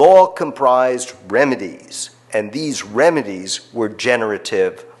 Law comprised remedies, and these remedies were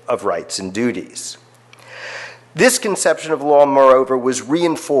generative of rights and duties. This conception of law, moreover, was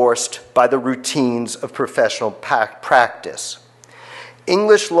reinforced by the routines of professional practice.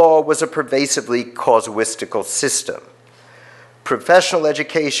 English law was a pervasively casuistical system. Professional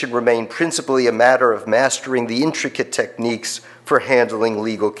education remained principally a matter of mastering the intricate techniques for handling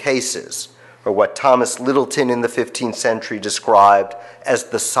legal cases, or what Thomas Littleton in the 15th century described as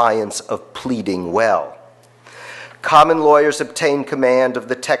the science of pleading well. Common lawyers obtained command of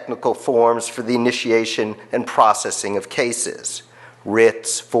the technical forms for the initiation and processing of cases,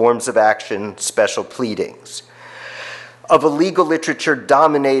 writs, forms of action, special pleadings, of a legal literature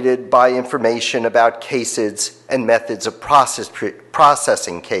dominated by information about cases and methods of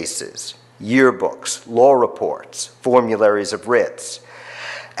processing cases, yearbooks, law reports, formularies of writs,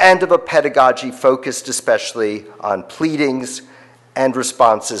 and of a pedagogy focused especially on pleadings and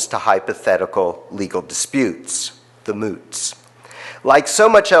responses to hypothetical legal disputes, the moots. Like so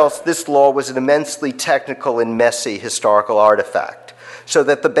much else, this law was an immensely technical and messy historical artifact, so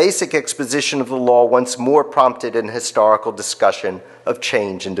that the basic exposition of the law once more prompted an historical discussion of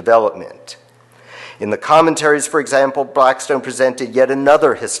change and development. In the commentaries, for example, Blackstone presented yet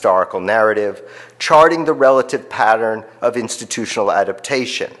another historical narrative, charting the relative pattern of institutional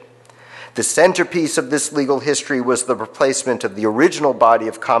adaptation. The centerpiece of this legal history was the replacement of the original body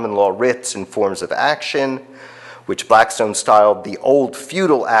of common law writs and forms of action, which Blackstone styled the old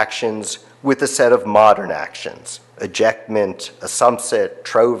feudal actions, with a set of modern actions, ejectment, assumpsit,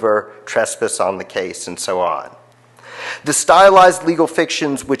 trover, trespass on the case, and so on. The stylized legal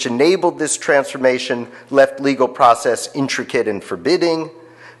fictions which enabled this transformation left legal process intricate and forbidding,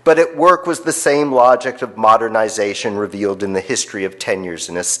 but at work was the same logic of modernization revealed in the history of tenures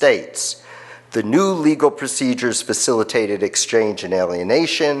and estates. The new legal procedures facilitated exchange and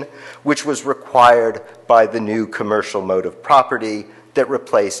alienation, which was required by the new commercial mode of property that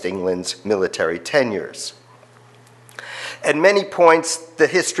replaced England's military tenures. At many points, the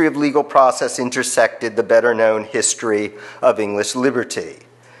history of legal process intersected the better-known history of English liberty.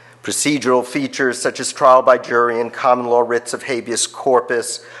 Procedural features such as trial by jury and common law writs of habeas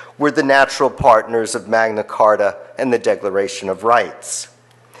corpus were the natural partners of Magna Carta and the Declaration of Rights.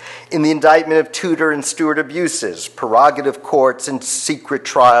 In the indictment of Tudor and Stuart abuses, prerogative courts and secret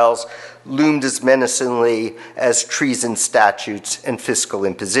trials loomed as menacingly as treason statutes and fiscal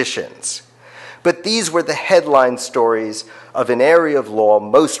impositions. But these were the headline stories of an area of law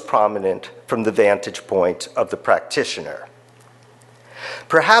most prominent from the vantage point of the practitioner.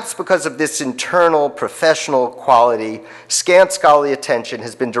 Perhaps because of this internal professional quality, scant scholarly attention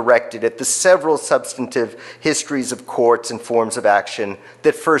has been directed at the several substantive histories of courts and forms of action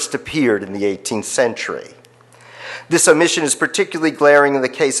that first appeared in the 18th century. This omission is particularly glaring in the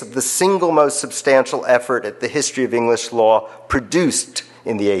case of the single most substantial effort at the history of English law produced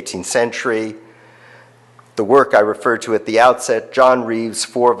in the 18th century, the work I referred to at the outset, John Reeves'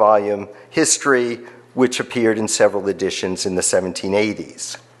 4-volume History, which appeared in several editions in the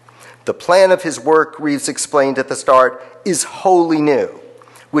 1780s. The plan of his work, Reeves explained at the start, is wholly new,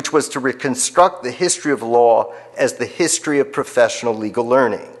 which was to reconstruct the history of law as the history of professional legal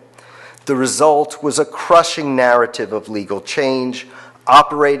learning. The result was a crushing narrative of legal change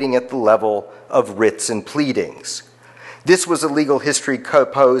operating at the level of writs and pleadings. This was a legal history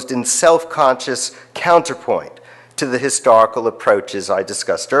composed in self-conscious counterpoint to the historical approaches I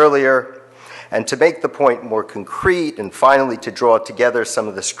discussed earlier. And to make the point more concrete and finally to draw together some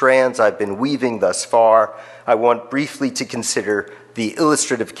of the strands I've been weaving thus far, I want briefly to consider the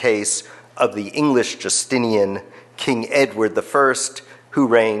illustrative case of the English Justinian, King Edward I, who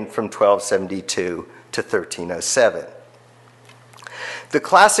reigned from 1272 to 1307. The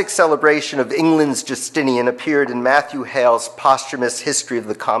classic celebration of England's Justinian appeared in Matthew Hale's posthumous History of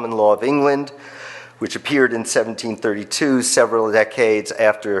the Common Law of England, which appeared in 1732, several decades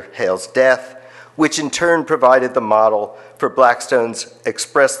after Hale's death, which in turn provided the model for Blackstone's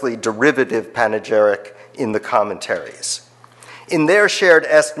expressly derivative panegyric in the commentaries. In their shared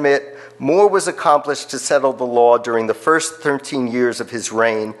estimate, more was accomplished to settle the law during the first 13 years of his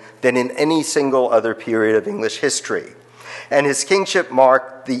reign than in any single other period of English history, and his kingship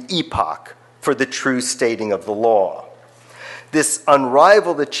marked the epoch for the true stating of the law. This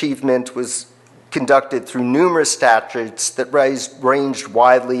unrivaled achievement was conducted through numerous statutes that ranged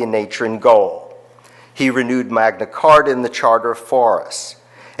widely in nature and goal. He renewed Magna Carta and the Charter of Forests,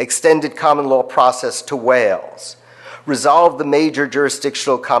 extended common law process to Wales, resolved the major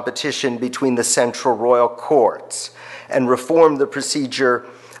jurisdictional competition between the central royal courts, and reformed the procedure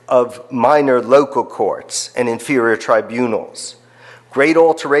of minor local courts and inferior tribunals. Great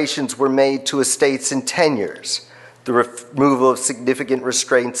alterations were made to estates and tenures, the removal of significant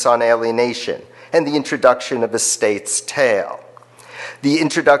restraints on alienation, and the introduction of estate's tail. The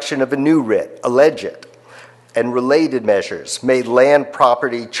introduction of a new writ, alleged, and related measures made land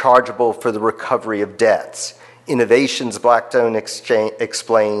property chargeable for the recovery of debts, innovations Blackstone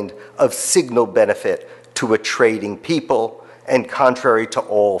explained of signal benefit to a trading people and contrary to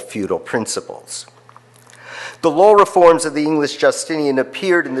all feudal principles. The law reforms of the English Justinian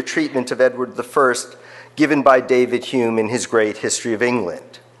appeared in the treatment of Edward I given by David Hume in his great History of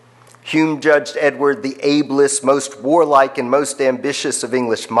England. Hume judged Edward the ablest, most warlike, and most ambitious of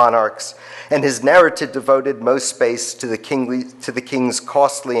English monarchs, and his narrative devoted most space to the king's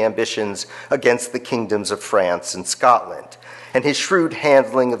costly ambitions against the kingdoms of France and Scotland, and his shrewd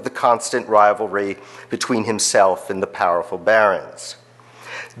handling of the constant rivalry between himself and the powerful barons.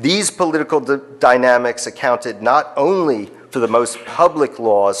 These political dynamics accounted not only for the most public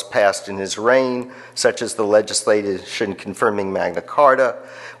laws passed in his reign, such as the legislation confirming Magna Carta,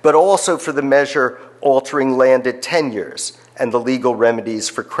 but also for the measure altering landed tenures and the legal remedies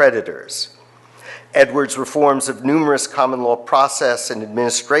for creditors. Edward's reforms of numerous common law process and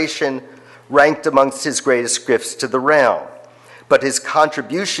administration ranked amongst his greatest gifts to the realm, but his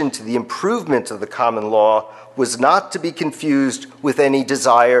contribution to the improvement of the common law was not to be confused with any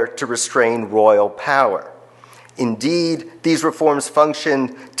desire to restrain royal power. Indeed, these reforms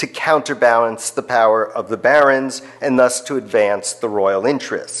functioned to counterbalance the power of the barons and thus to advance the royal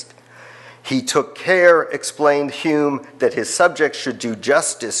interest. He took care, explained Hume, that his subjects should do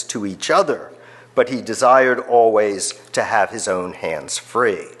justice to each other, but he desired always to have his own hands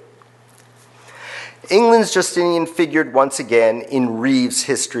free. England's Justinian figured once again in Reeve's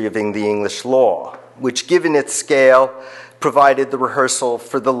History of the English Law, which, given its scale, provided the rehearsal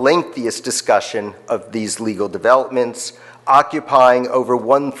for the lengthiest discussion of these legal developments, occupying over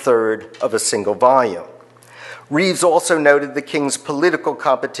 1/3 of a single volume. Reeves also noted the king's political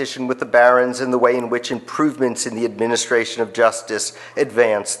competition with the barons and the way in which improvements in the administration of justice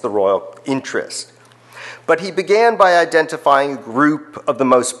advanced the royal interest. But he began by identifying a group of the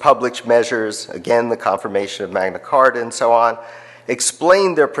most published measures, again, the confirmation of Magna Carta and so on,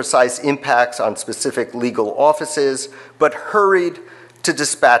 explained their precise impacts on specific legal offices, but hurried to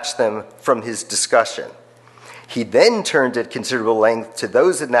dispatch them from his discussion. He then turned at considerable length to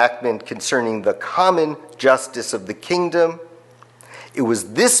those enactments concerning the common justice of the kingdom. It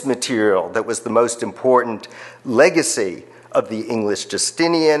was this material that was the most important legacy of the English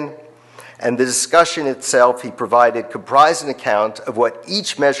Justinian, and the discussion itself he provided comprised an account of what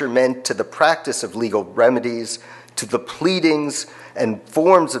each measure meant to the practice of legal remedies, to the pleadings and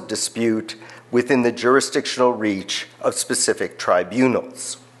forms of dispute within the jurisdictional reach of specific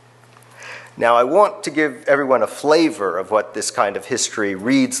tribunals. Now, I want to give everyone a flavor of what this kind of history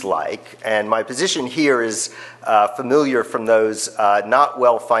reads like, and my position here is familiar from those not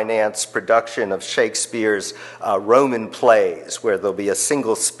well-financed production of Shakespeare's Roman plays, where there'll be a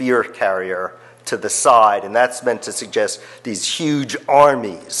single spear carrier to the side, and that's meant to suggest these huge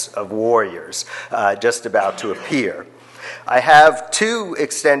armies of warriors just about to appear. I have two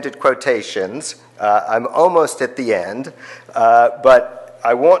extended quotations. I'm almost at the end, but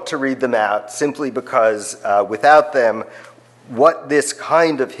I want to read them out simply because without them, what this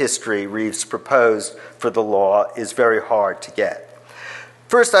kind of history Reeves proposed for the law is very hard to get.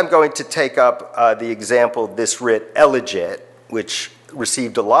 First, I'm going to take up the example of this writ elegit, which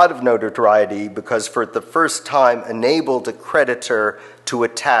received a lot of notoriety because for the first time enabled a creditor to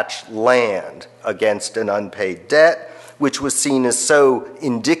attach land against an unpaid debt, which was seen as so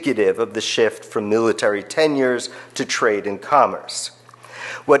indicative of the shift from military tenures to trade and commerce.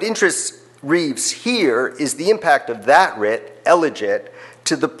 What interests Reeves here is the impact of that writ, elegit,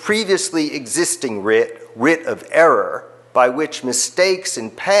 to the previously existing writ, writ of error, by which mistakes in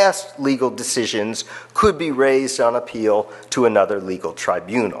past legal decisions could be raised on appeal to another legal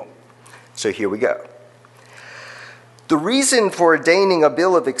tribunal. So here we go. The reason for ordaining a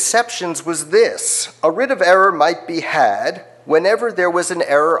bill of exceptions was this: a writ of error might be had whenever there was an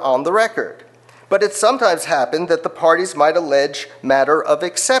error on the record, but it sometimes happened that the parties might allege matter of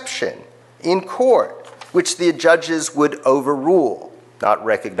exception in court, which the judges would overrule, not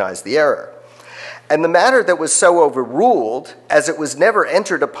recognize the error. And the matter that was so overruled, as it was never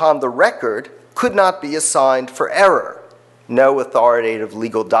entered upon the record, could not be assigned for error. No authoritative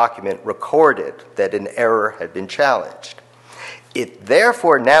legal document recorded that an error had been challenged. It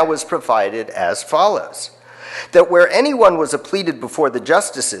therefore now was provided as follows: that where anyone was pleaded before the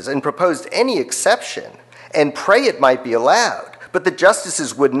justices and proposed any exception, and pray it might be allowed, but the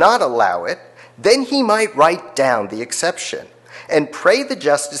justices would not allow it, then he might write down the exception, and pray the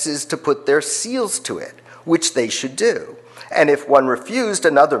justices to put their seals to it, which they should do. And if one refused,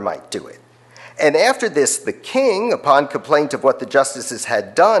 another might do it. And after this, the king, upon complaint of what the justices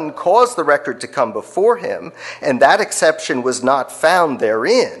had done, caused the record to come before him, and that exception was not found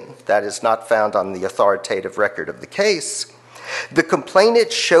therein, that is, not found on the authoritative record of the case. The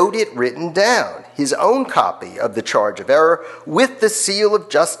complainant showed it written down, his own copy of the charge of error, with the seal of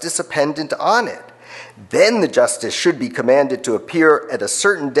justice appendant on it. Then the justice should be commanded to appear at a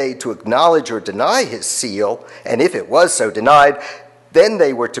certain day to acknowledge or deny his seal, and if it was so denied, then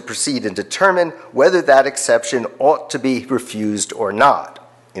they were to proceed and determine whether that exception ought to be refused or not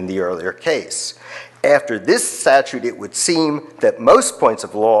in the earlier case. After this statute, it would seem that most points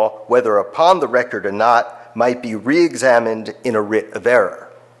of law, whether upon the record or not, might be re-examined in a writ of error.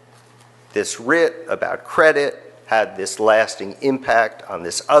 This writ about credit had this lasting impact on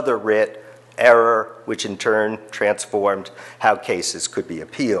this other writ, error, which in turn transformed how cases could be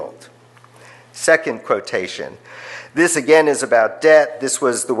appealed. Second quotation. This again is about debt. This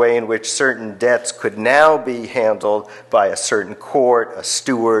was the way in which certain debts could now be handled by a certain court, a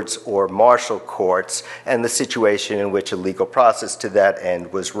stewards or marshal courts, and the situation in which a legal process to that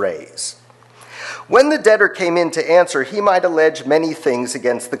end was raised. When the debtor came in to answer, he might allege many things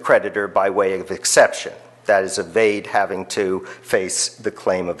against the creditor by way of exception, that is, evade having to face the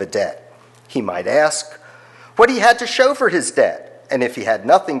claim of a debt. He might ask what he had to show for his debt, and if he had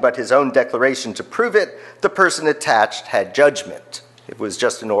nothing but his own declaration to prove it, the person attached had judgment. If it was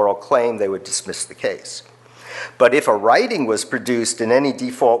just an oral claim, they would dismiss the case. But if a writing was produced and any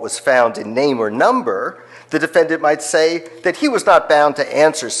default was found in name or number, the defendant might say that he was not bound to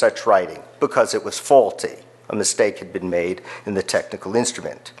answer such writing because it was faulty. A mistake had been made in the technical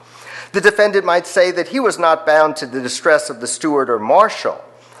instrument. The defendant might say that he was not bound to the distress of the steward or marshal,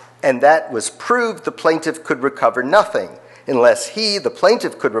 and that was proved the plaintiff could recover nothing, unless he, the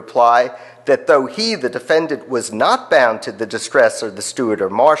plaintiff, could reply that though he, the defendant, was not bound to the distress of the steward or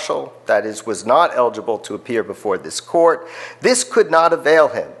marshal, that is, was not eligible to appear before this court, this could not avail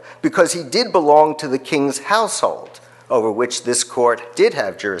him, because he did belong to the king's household, over which this court did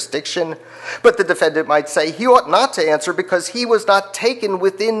have jurisdiction. But the defendant might say he ought not to answer because he was not taken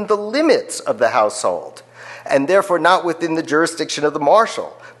within the limits of the household, and therefore not within the jurisdiction of the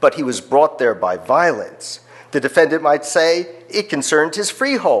marshal, but he was brought there by violence. The defendant might say it concerned his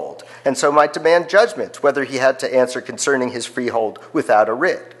freehold, and so might demand judgment whether he had to answer concerning his freehold without a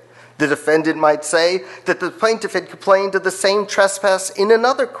writ. The defendant might say that the plaintiff had complained of the same trespass in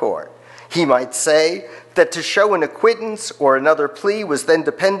another court. He might say that to show an acquittance or another plea was then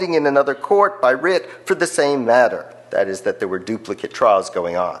depending in another court by writ for the same matter, that is, that there were duplicate trials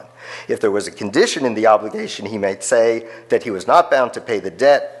going on. If there was a condition in the obligation, he might say that he was not bound to pay the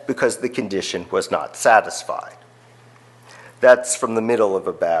debt because the condition was not satisfied. That's from the middle of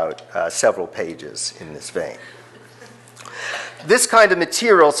about several pages in this vein. This kind of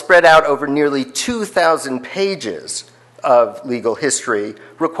material spread out over nearly 2,000 pages of legal history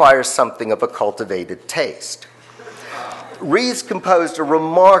requires something of a cultivated taste. Rees composed a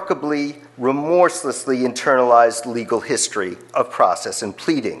remarkably, remorselessly internalized legal history of process and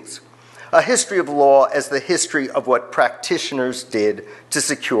pleadings, a history of law as the history of what practitioners did to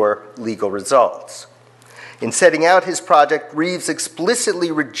secure legal results. In setting out his project, Reeves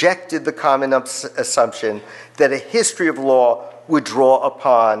explicitly rejected the common assumption that a history of law would draw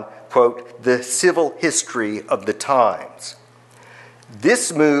upon, quote, the civil history of the times.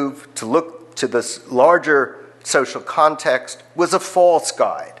 This move to look to this larger social context was a false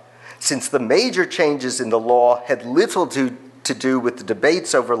guide, since the major changes in the law had little to do with the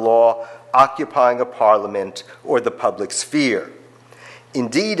debates over law occupying a parliament or the public sphere.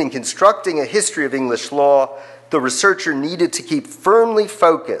 Indeed, in constructing a history of English law, the researcher needed to keep firmly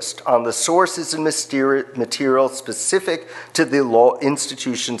focused on the sources and material specific to the law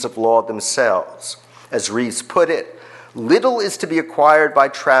institutions of law themselves. As Reeves put it, little is to be acquired by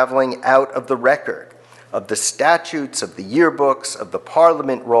traveling out of the record, of the statutes, of the yearbooks, of the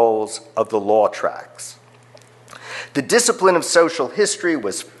parliament rolls, of the law tracts. The discipline of social history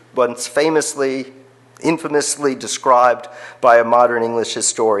was once infamously described by a modern English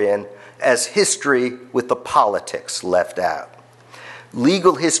historian as history with the politics left out.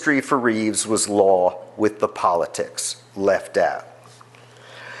 Legal history for Reeves was law with the politics left out.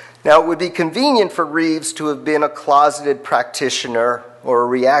 Now, it would be convenient for Reeves to have been a closeted practitioner or a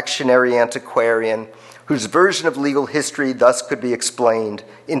reactionary antiquarian whose version of legal history thus could be explained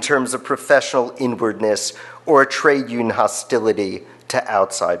in terms of professional inwardness or a trade union hostility to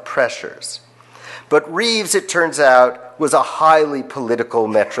outside pressures. But Reeves, it turns out, was a highly political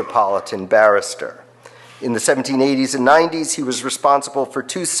metropolitan barrister. In the 1780s and 90s, he was responsible for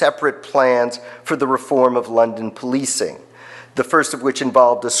two separate plans for the reform of London policing, the first of which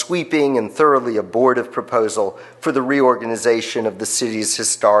involved a sweeping and thoroughly abortive proposal for the reorganization of the city's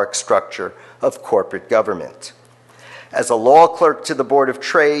historic structure of corporate government. As a law clerk to the Board of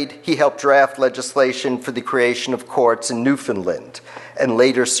Trade, he helped draft legislation for the creation of courts in Newfoundland and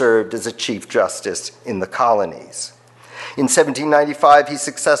later served as a Chief Justice in the colonies. In 1795, he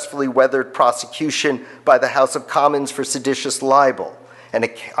successfully weathered prosecution by the House of Commons for seditious libel, and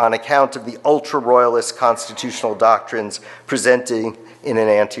on account of the ultra-royalist constitutional doctrines presented in an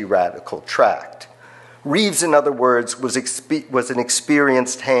anti-radical tract. Reeves, in other words, was an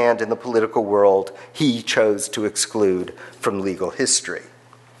experienced hand in the political world he chose to exclude from legal history.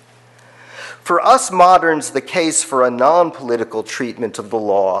 For us moderns, the case for a non-political treatment of the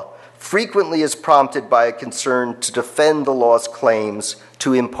law frequently is prompted by a concern to defend the law's claims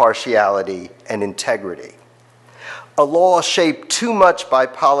to impartiality and integrity. A law shaped too much by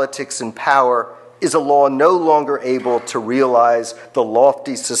politics and power is a law no longer able to realize the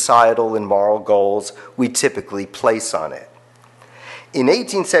lofty societal and moral goals we typically place on it. In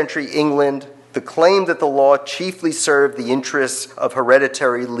 18th century England, the claim that the law chiefly served the interests of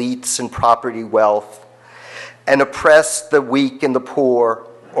hereditary elites and property wealth and oppressed the weak and the poor,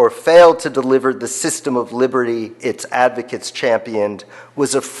 or failed to deliver the system of liberty its advocates championed,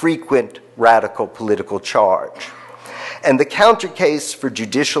 was a frequent radical political charge. And the counter case for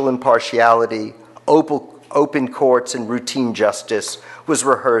judicial impartiality, open courts, and routine justice was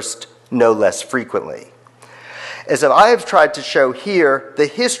rehearsed no less frequently. As I have tried to show here, the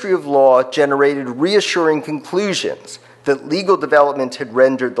history of law generated reassuring conclusions that legal development had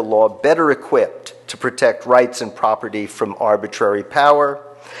rendered the law better equipped to protect rights and property from arbitrary power,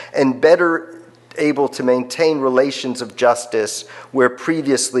 and better able to maintain relations of justice where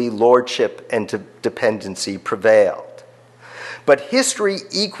previously lordship and dependency prevailed. But history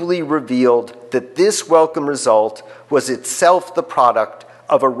equally revealed that this welcome result was itself the product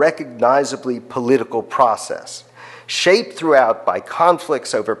of a recognizably political process, shaped throughout by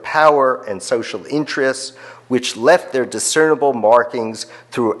conflicts over power and social interests, which left their discernible markings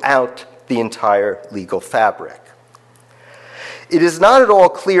throughout the entire legal fabric. It is not at all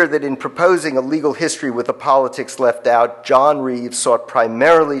clear that in proposing a legal history with the politics left out, John Reeves sought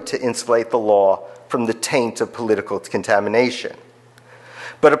primarily to insulate the law from the taint of political contamination.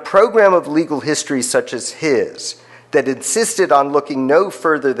 But a program of legal history such as his, that insisted on looking no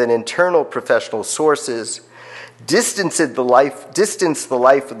further than internal professional sources, distanced the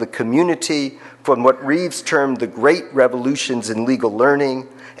life of the community from what Reeves termed the great revolutions in legal learning,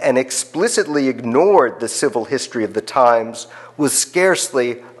 and explicitly ignored the civil history of the times, was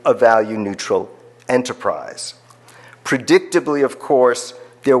scarcely a value-neutral enterprise. Predictably, of course,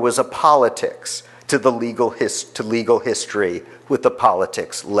 there was a politics to legal history with the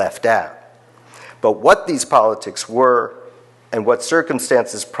politics left out. But what these politics were and what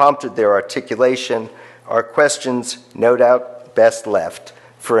circumstances prompted their articulation are questions no doubt best left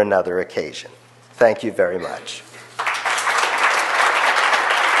for another occasion. Thank you very much.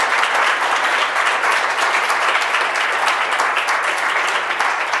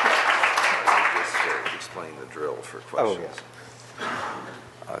 Explain the drill for questions. Oh, yes.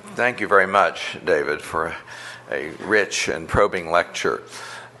 Thank you very much, David, for a rich and probing lecture.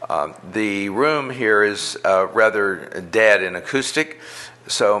 The room here is rather dead in acoustic,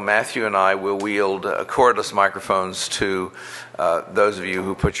 so Matthew and I will wield cordless microphones to those of you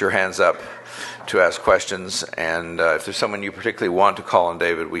who put your hands up to ask questions. And if there's someone you particularly want to call on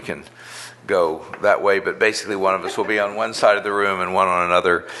David, we can go that way. But basically, one of us will be on one side of the room and one on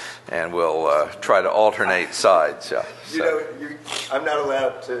another, and we'll try to alternate sides. Yeah. I'm not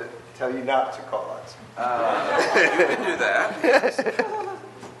allowed to tell you not to call us. You can do that. Yes.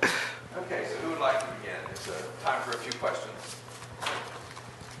 Okay, so who would like to begin? It's time for a few questions.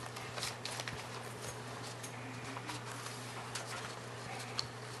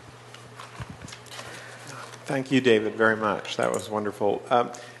 Thank you, David, very much. That was wonderful.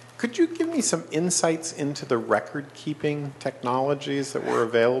 Could you give me some insights into the record-keeping technologies that were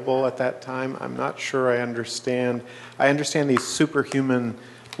available at that time? I'm not sure I understand. I understand these superhuman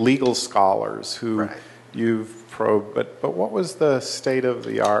legal scholars who you've probed, but what was the state of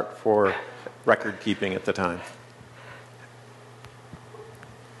the art for record keeping at the time?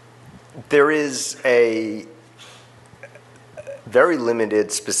 There is a very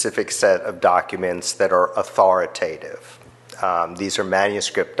limited specific set of documents that are authoritative. These are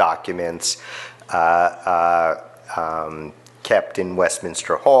manuscript documents kept in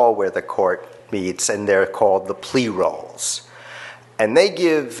Westminster Hall where the court meets, and they're called the plea rolls. And they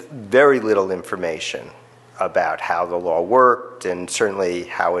give very little information about how the law worked and certainly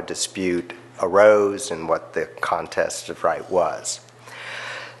how a dispute arose and what the contest of right was.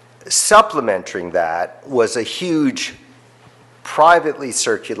 Supplementing that was a huge privately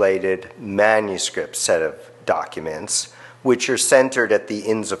circulated manuscript set of documents which are centered at the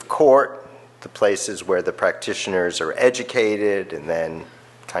Inns of Court, the places where the practitioners are educated and then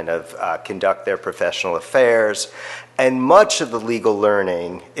kind of conduct their professional affairs. And much of the legal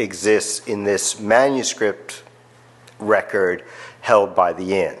learning exists in this manuscript record held by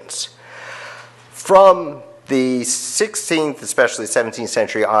the inns. From the 16th, especially 17th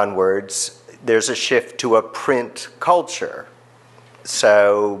century onwards, there's a shift to a print culture.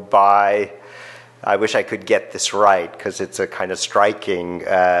 So by, I wish I could get this right because it's a kind of striking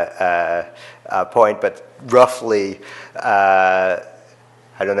point, but roughly,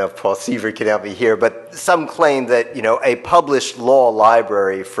 I don't know if Paul Seaver can help me here, but some claim that, a published law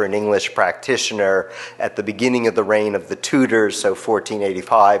library for an English practitioner at the beginning of the reign of the Tudors, so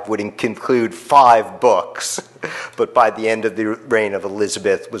 1485, would include 5 books, but by the end of the reign of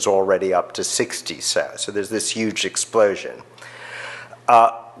Elizabeth was already up to 60. So there's this huge explosion.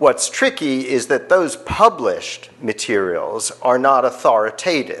 What's tricky is that those published materials are not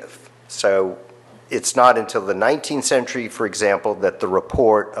authoritative. So it's not until the 19th century, for example, that the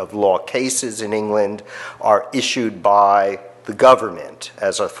report of law cases in England are issued by the government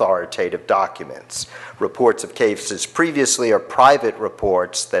as authoritative documents. Reports of cases previously are private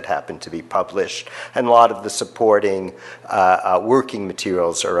reports that happen to be published, and a lot of the supporting working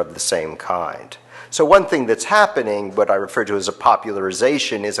materials are of the same kind. So one thing that's happening, what I refer to as a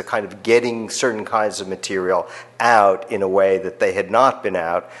popularization, is a kind of getting certain kinds of material out in a way that they had not been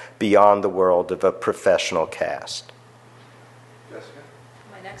out beyond the world of a professional cast. Jessica?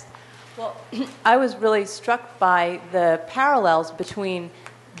 My next. Well, I was really struck by the parallels between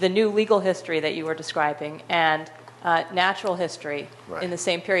the new legal history that you were describing and natural history in the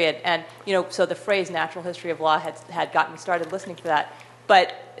same period. And, so the phrase natural history of law had gotten me started listening to that.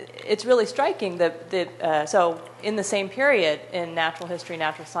 But it's really striking that so in the same period in natural history,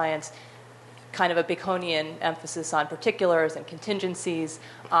 natural science, kind of a Baconian emphasis on particulars and contingencies,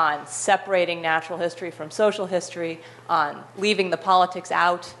 on separating natural history from social history, on leaving the politics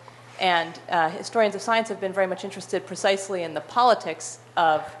out. And historians of science have been very much interested precisely in the politics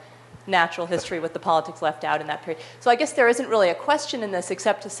of natural history with the politics left out in that period. So I guess there isn't really a question in this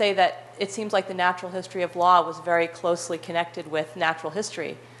except to say that it seems like the natural history of law was very closely connected with natural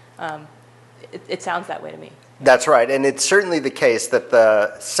history. It sounds that way to me. That's right, and it's certainly the case that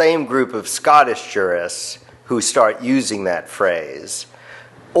the same group of Scottish jurists who start using that phrase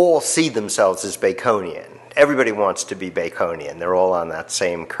all see themselves as Baconian. Everybody wants to be Baconian. They're all on that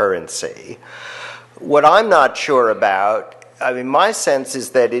same currency. What I'm not sure about, my sense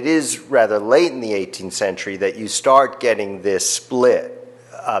is that it is rather late in the 18th century that you start getting this split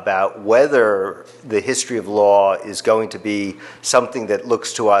about whether the history of law is going to be something that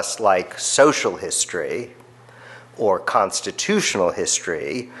looks to us like social history or constitutional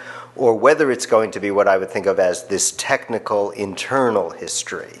history, or whether it's going to be what I would think of as this technical internal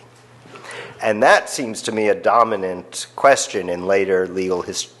history. And that seems to me a dominant question in later legal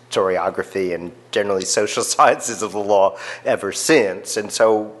historiography and generally social sciences of the law ever since. And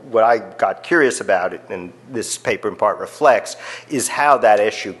so what I got curious about, it, and this paper in part reflects, is how that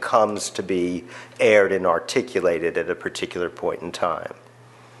issue comes to be aired and articulated at a particular point in time.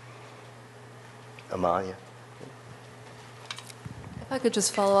 Amalia? If I could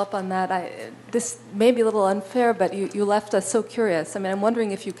just follow up on that, this may be a little unfair, but you left us so curious. I'm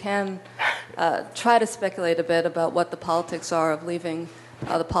wondering if you can try to speculate a bit about what the politics are of leaving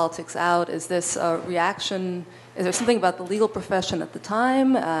the politics out. Is this a reaction? Is there something about the legal profession at the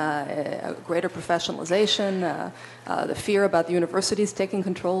time, a greater professionalization, the fear about the universities taking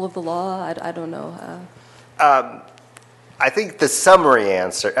control of the law? I don't know. I think the summary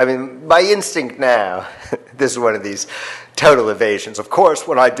answer, my instinct now, this is one of these total evasions. Of course,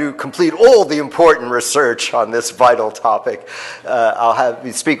 when I do complete all the important research on this vital topic,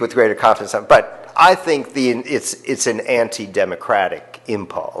 I'll speak with greater confidence on it. But I think it's an anti-democratic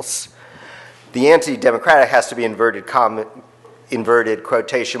impulse. The anti-democratic has to be inverted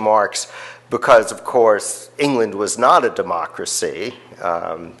quotation marks because, of course, England was not a democracy.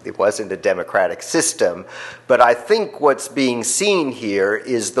 It wasn't a democratic system. But I think what's being seen here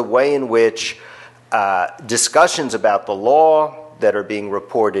is the way in which discussions about the law that are being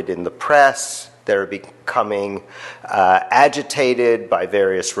reported in the press, that are becoming agitated by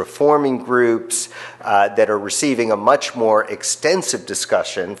various reforming groups, that are receiving a much more extensive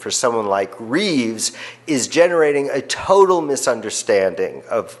discussion for someone like Reeves, is generating a total misunderstanding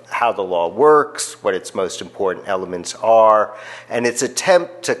of how the law works, what its most important elements are, and its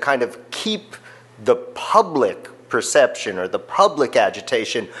attempt to kind of keep the public perception or the public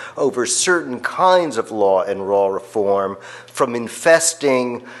agitation over certain kinds of law and law reform from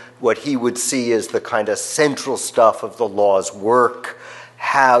infesting what he would see as the kind of central stuff of the law's work,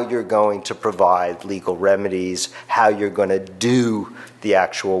 how you're going to provide legal remedies, how you're going to do the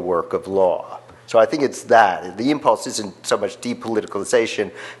actual work of law. So I think it's that. The impulse isn't so much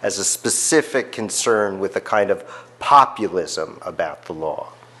depoliticalization as a specific concern with a kind of populism about the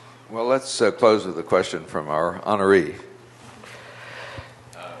law. Well, let's close with a question from our honoree.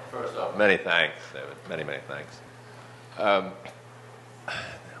 First off, many thanks, David. Many, many thanks.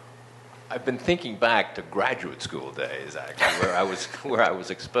 I've been thinking back to graduate school days, actually, where I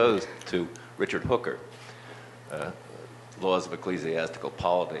was exposed to Richard Hooker, Laws of Ecclesiastical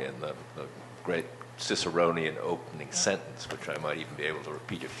Polity, and the great Ciceronian opening sentence, which I might even be able to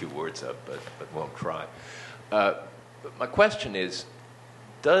repeat a few words of, but won't try. But my question is,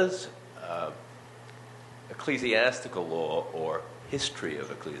 does ecclesiastical law or history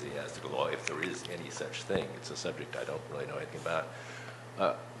of ecclesiastical law, if there is any such thing, it's a subject I don't really know anything about,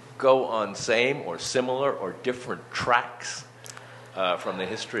 go on same or similar or different tracks from the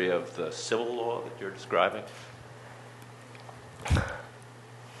history of the civil law that you're describing?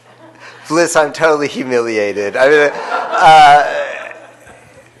 Bliss, I'm totally humiliated. I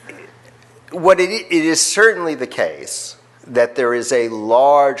mean, it is certainly the case that there is a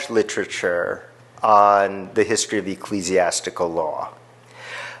large literature on the history of ecclesiastical law.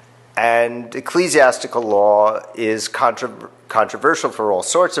 And ecclesiastical law is controversial for all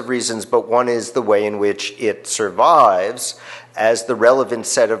sorts of reasons, but one is the way in which it survives as the relevant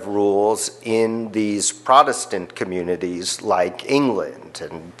set of rules in these Protestant communities like England.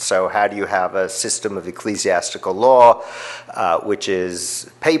 And so how do you have a system of ecclesiastical law which is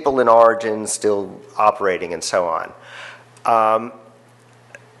papal in origin, still operating, and so on?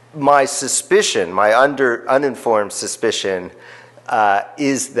 My suspicion, my uninformed suspicion,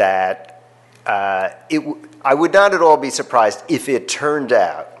 is that I would not at all be surprised if it turned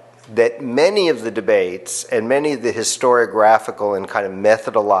out that many of the debates and many of the historiographical and kind of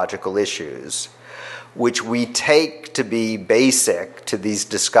methodological issues which we take to be basic to these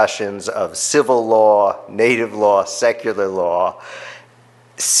discussions of civil law, native law, secular law,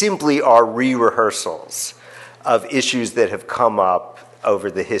 simply are re-rehearsals of issues that have come up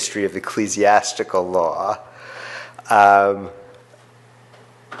over the history of ecclesiastical law.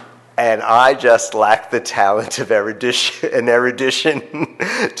 And I just lack the talent of erudition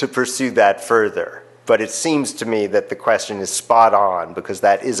to pursue that further. But it seems to me that the question is spot on, because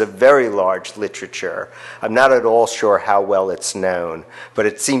that is a very large literature. I'm not at all sure how well it's known, but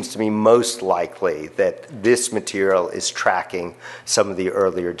it seems to me most likely that this material is tracking some of the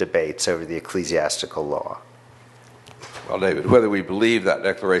earlier debates over the ecclesiastical law. Well, David, whether we believe that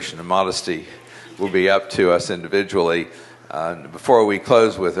declaration of modesty will be up to us individually. Before we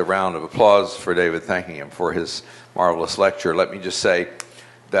close with a round of applause for David, thanking him for his marvelous lecture, let me just say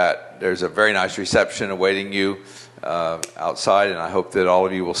that there's a very nice reception awaiting you outside, and I hope that all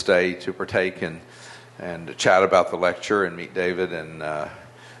of you will stay to partake and chat about the lecture and meet David and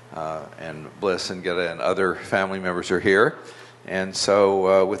Bliss and Gita and other family members are here. And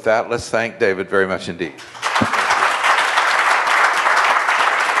so with that, let's thank David very much indeed.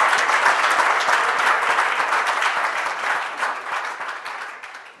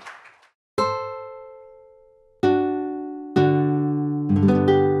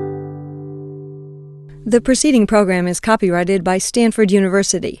 The preceding program is copyrighted by Stanford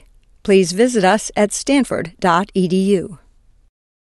University. Please visit us at stanford.edu.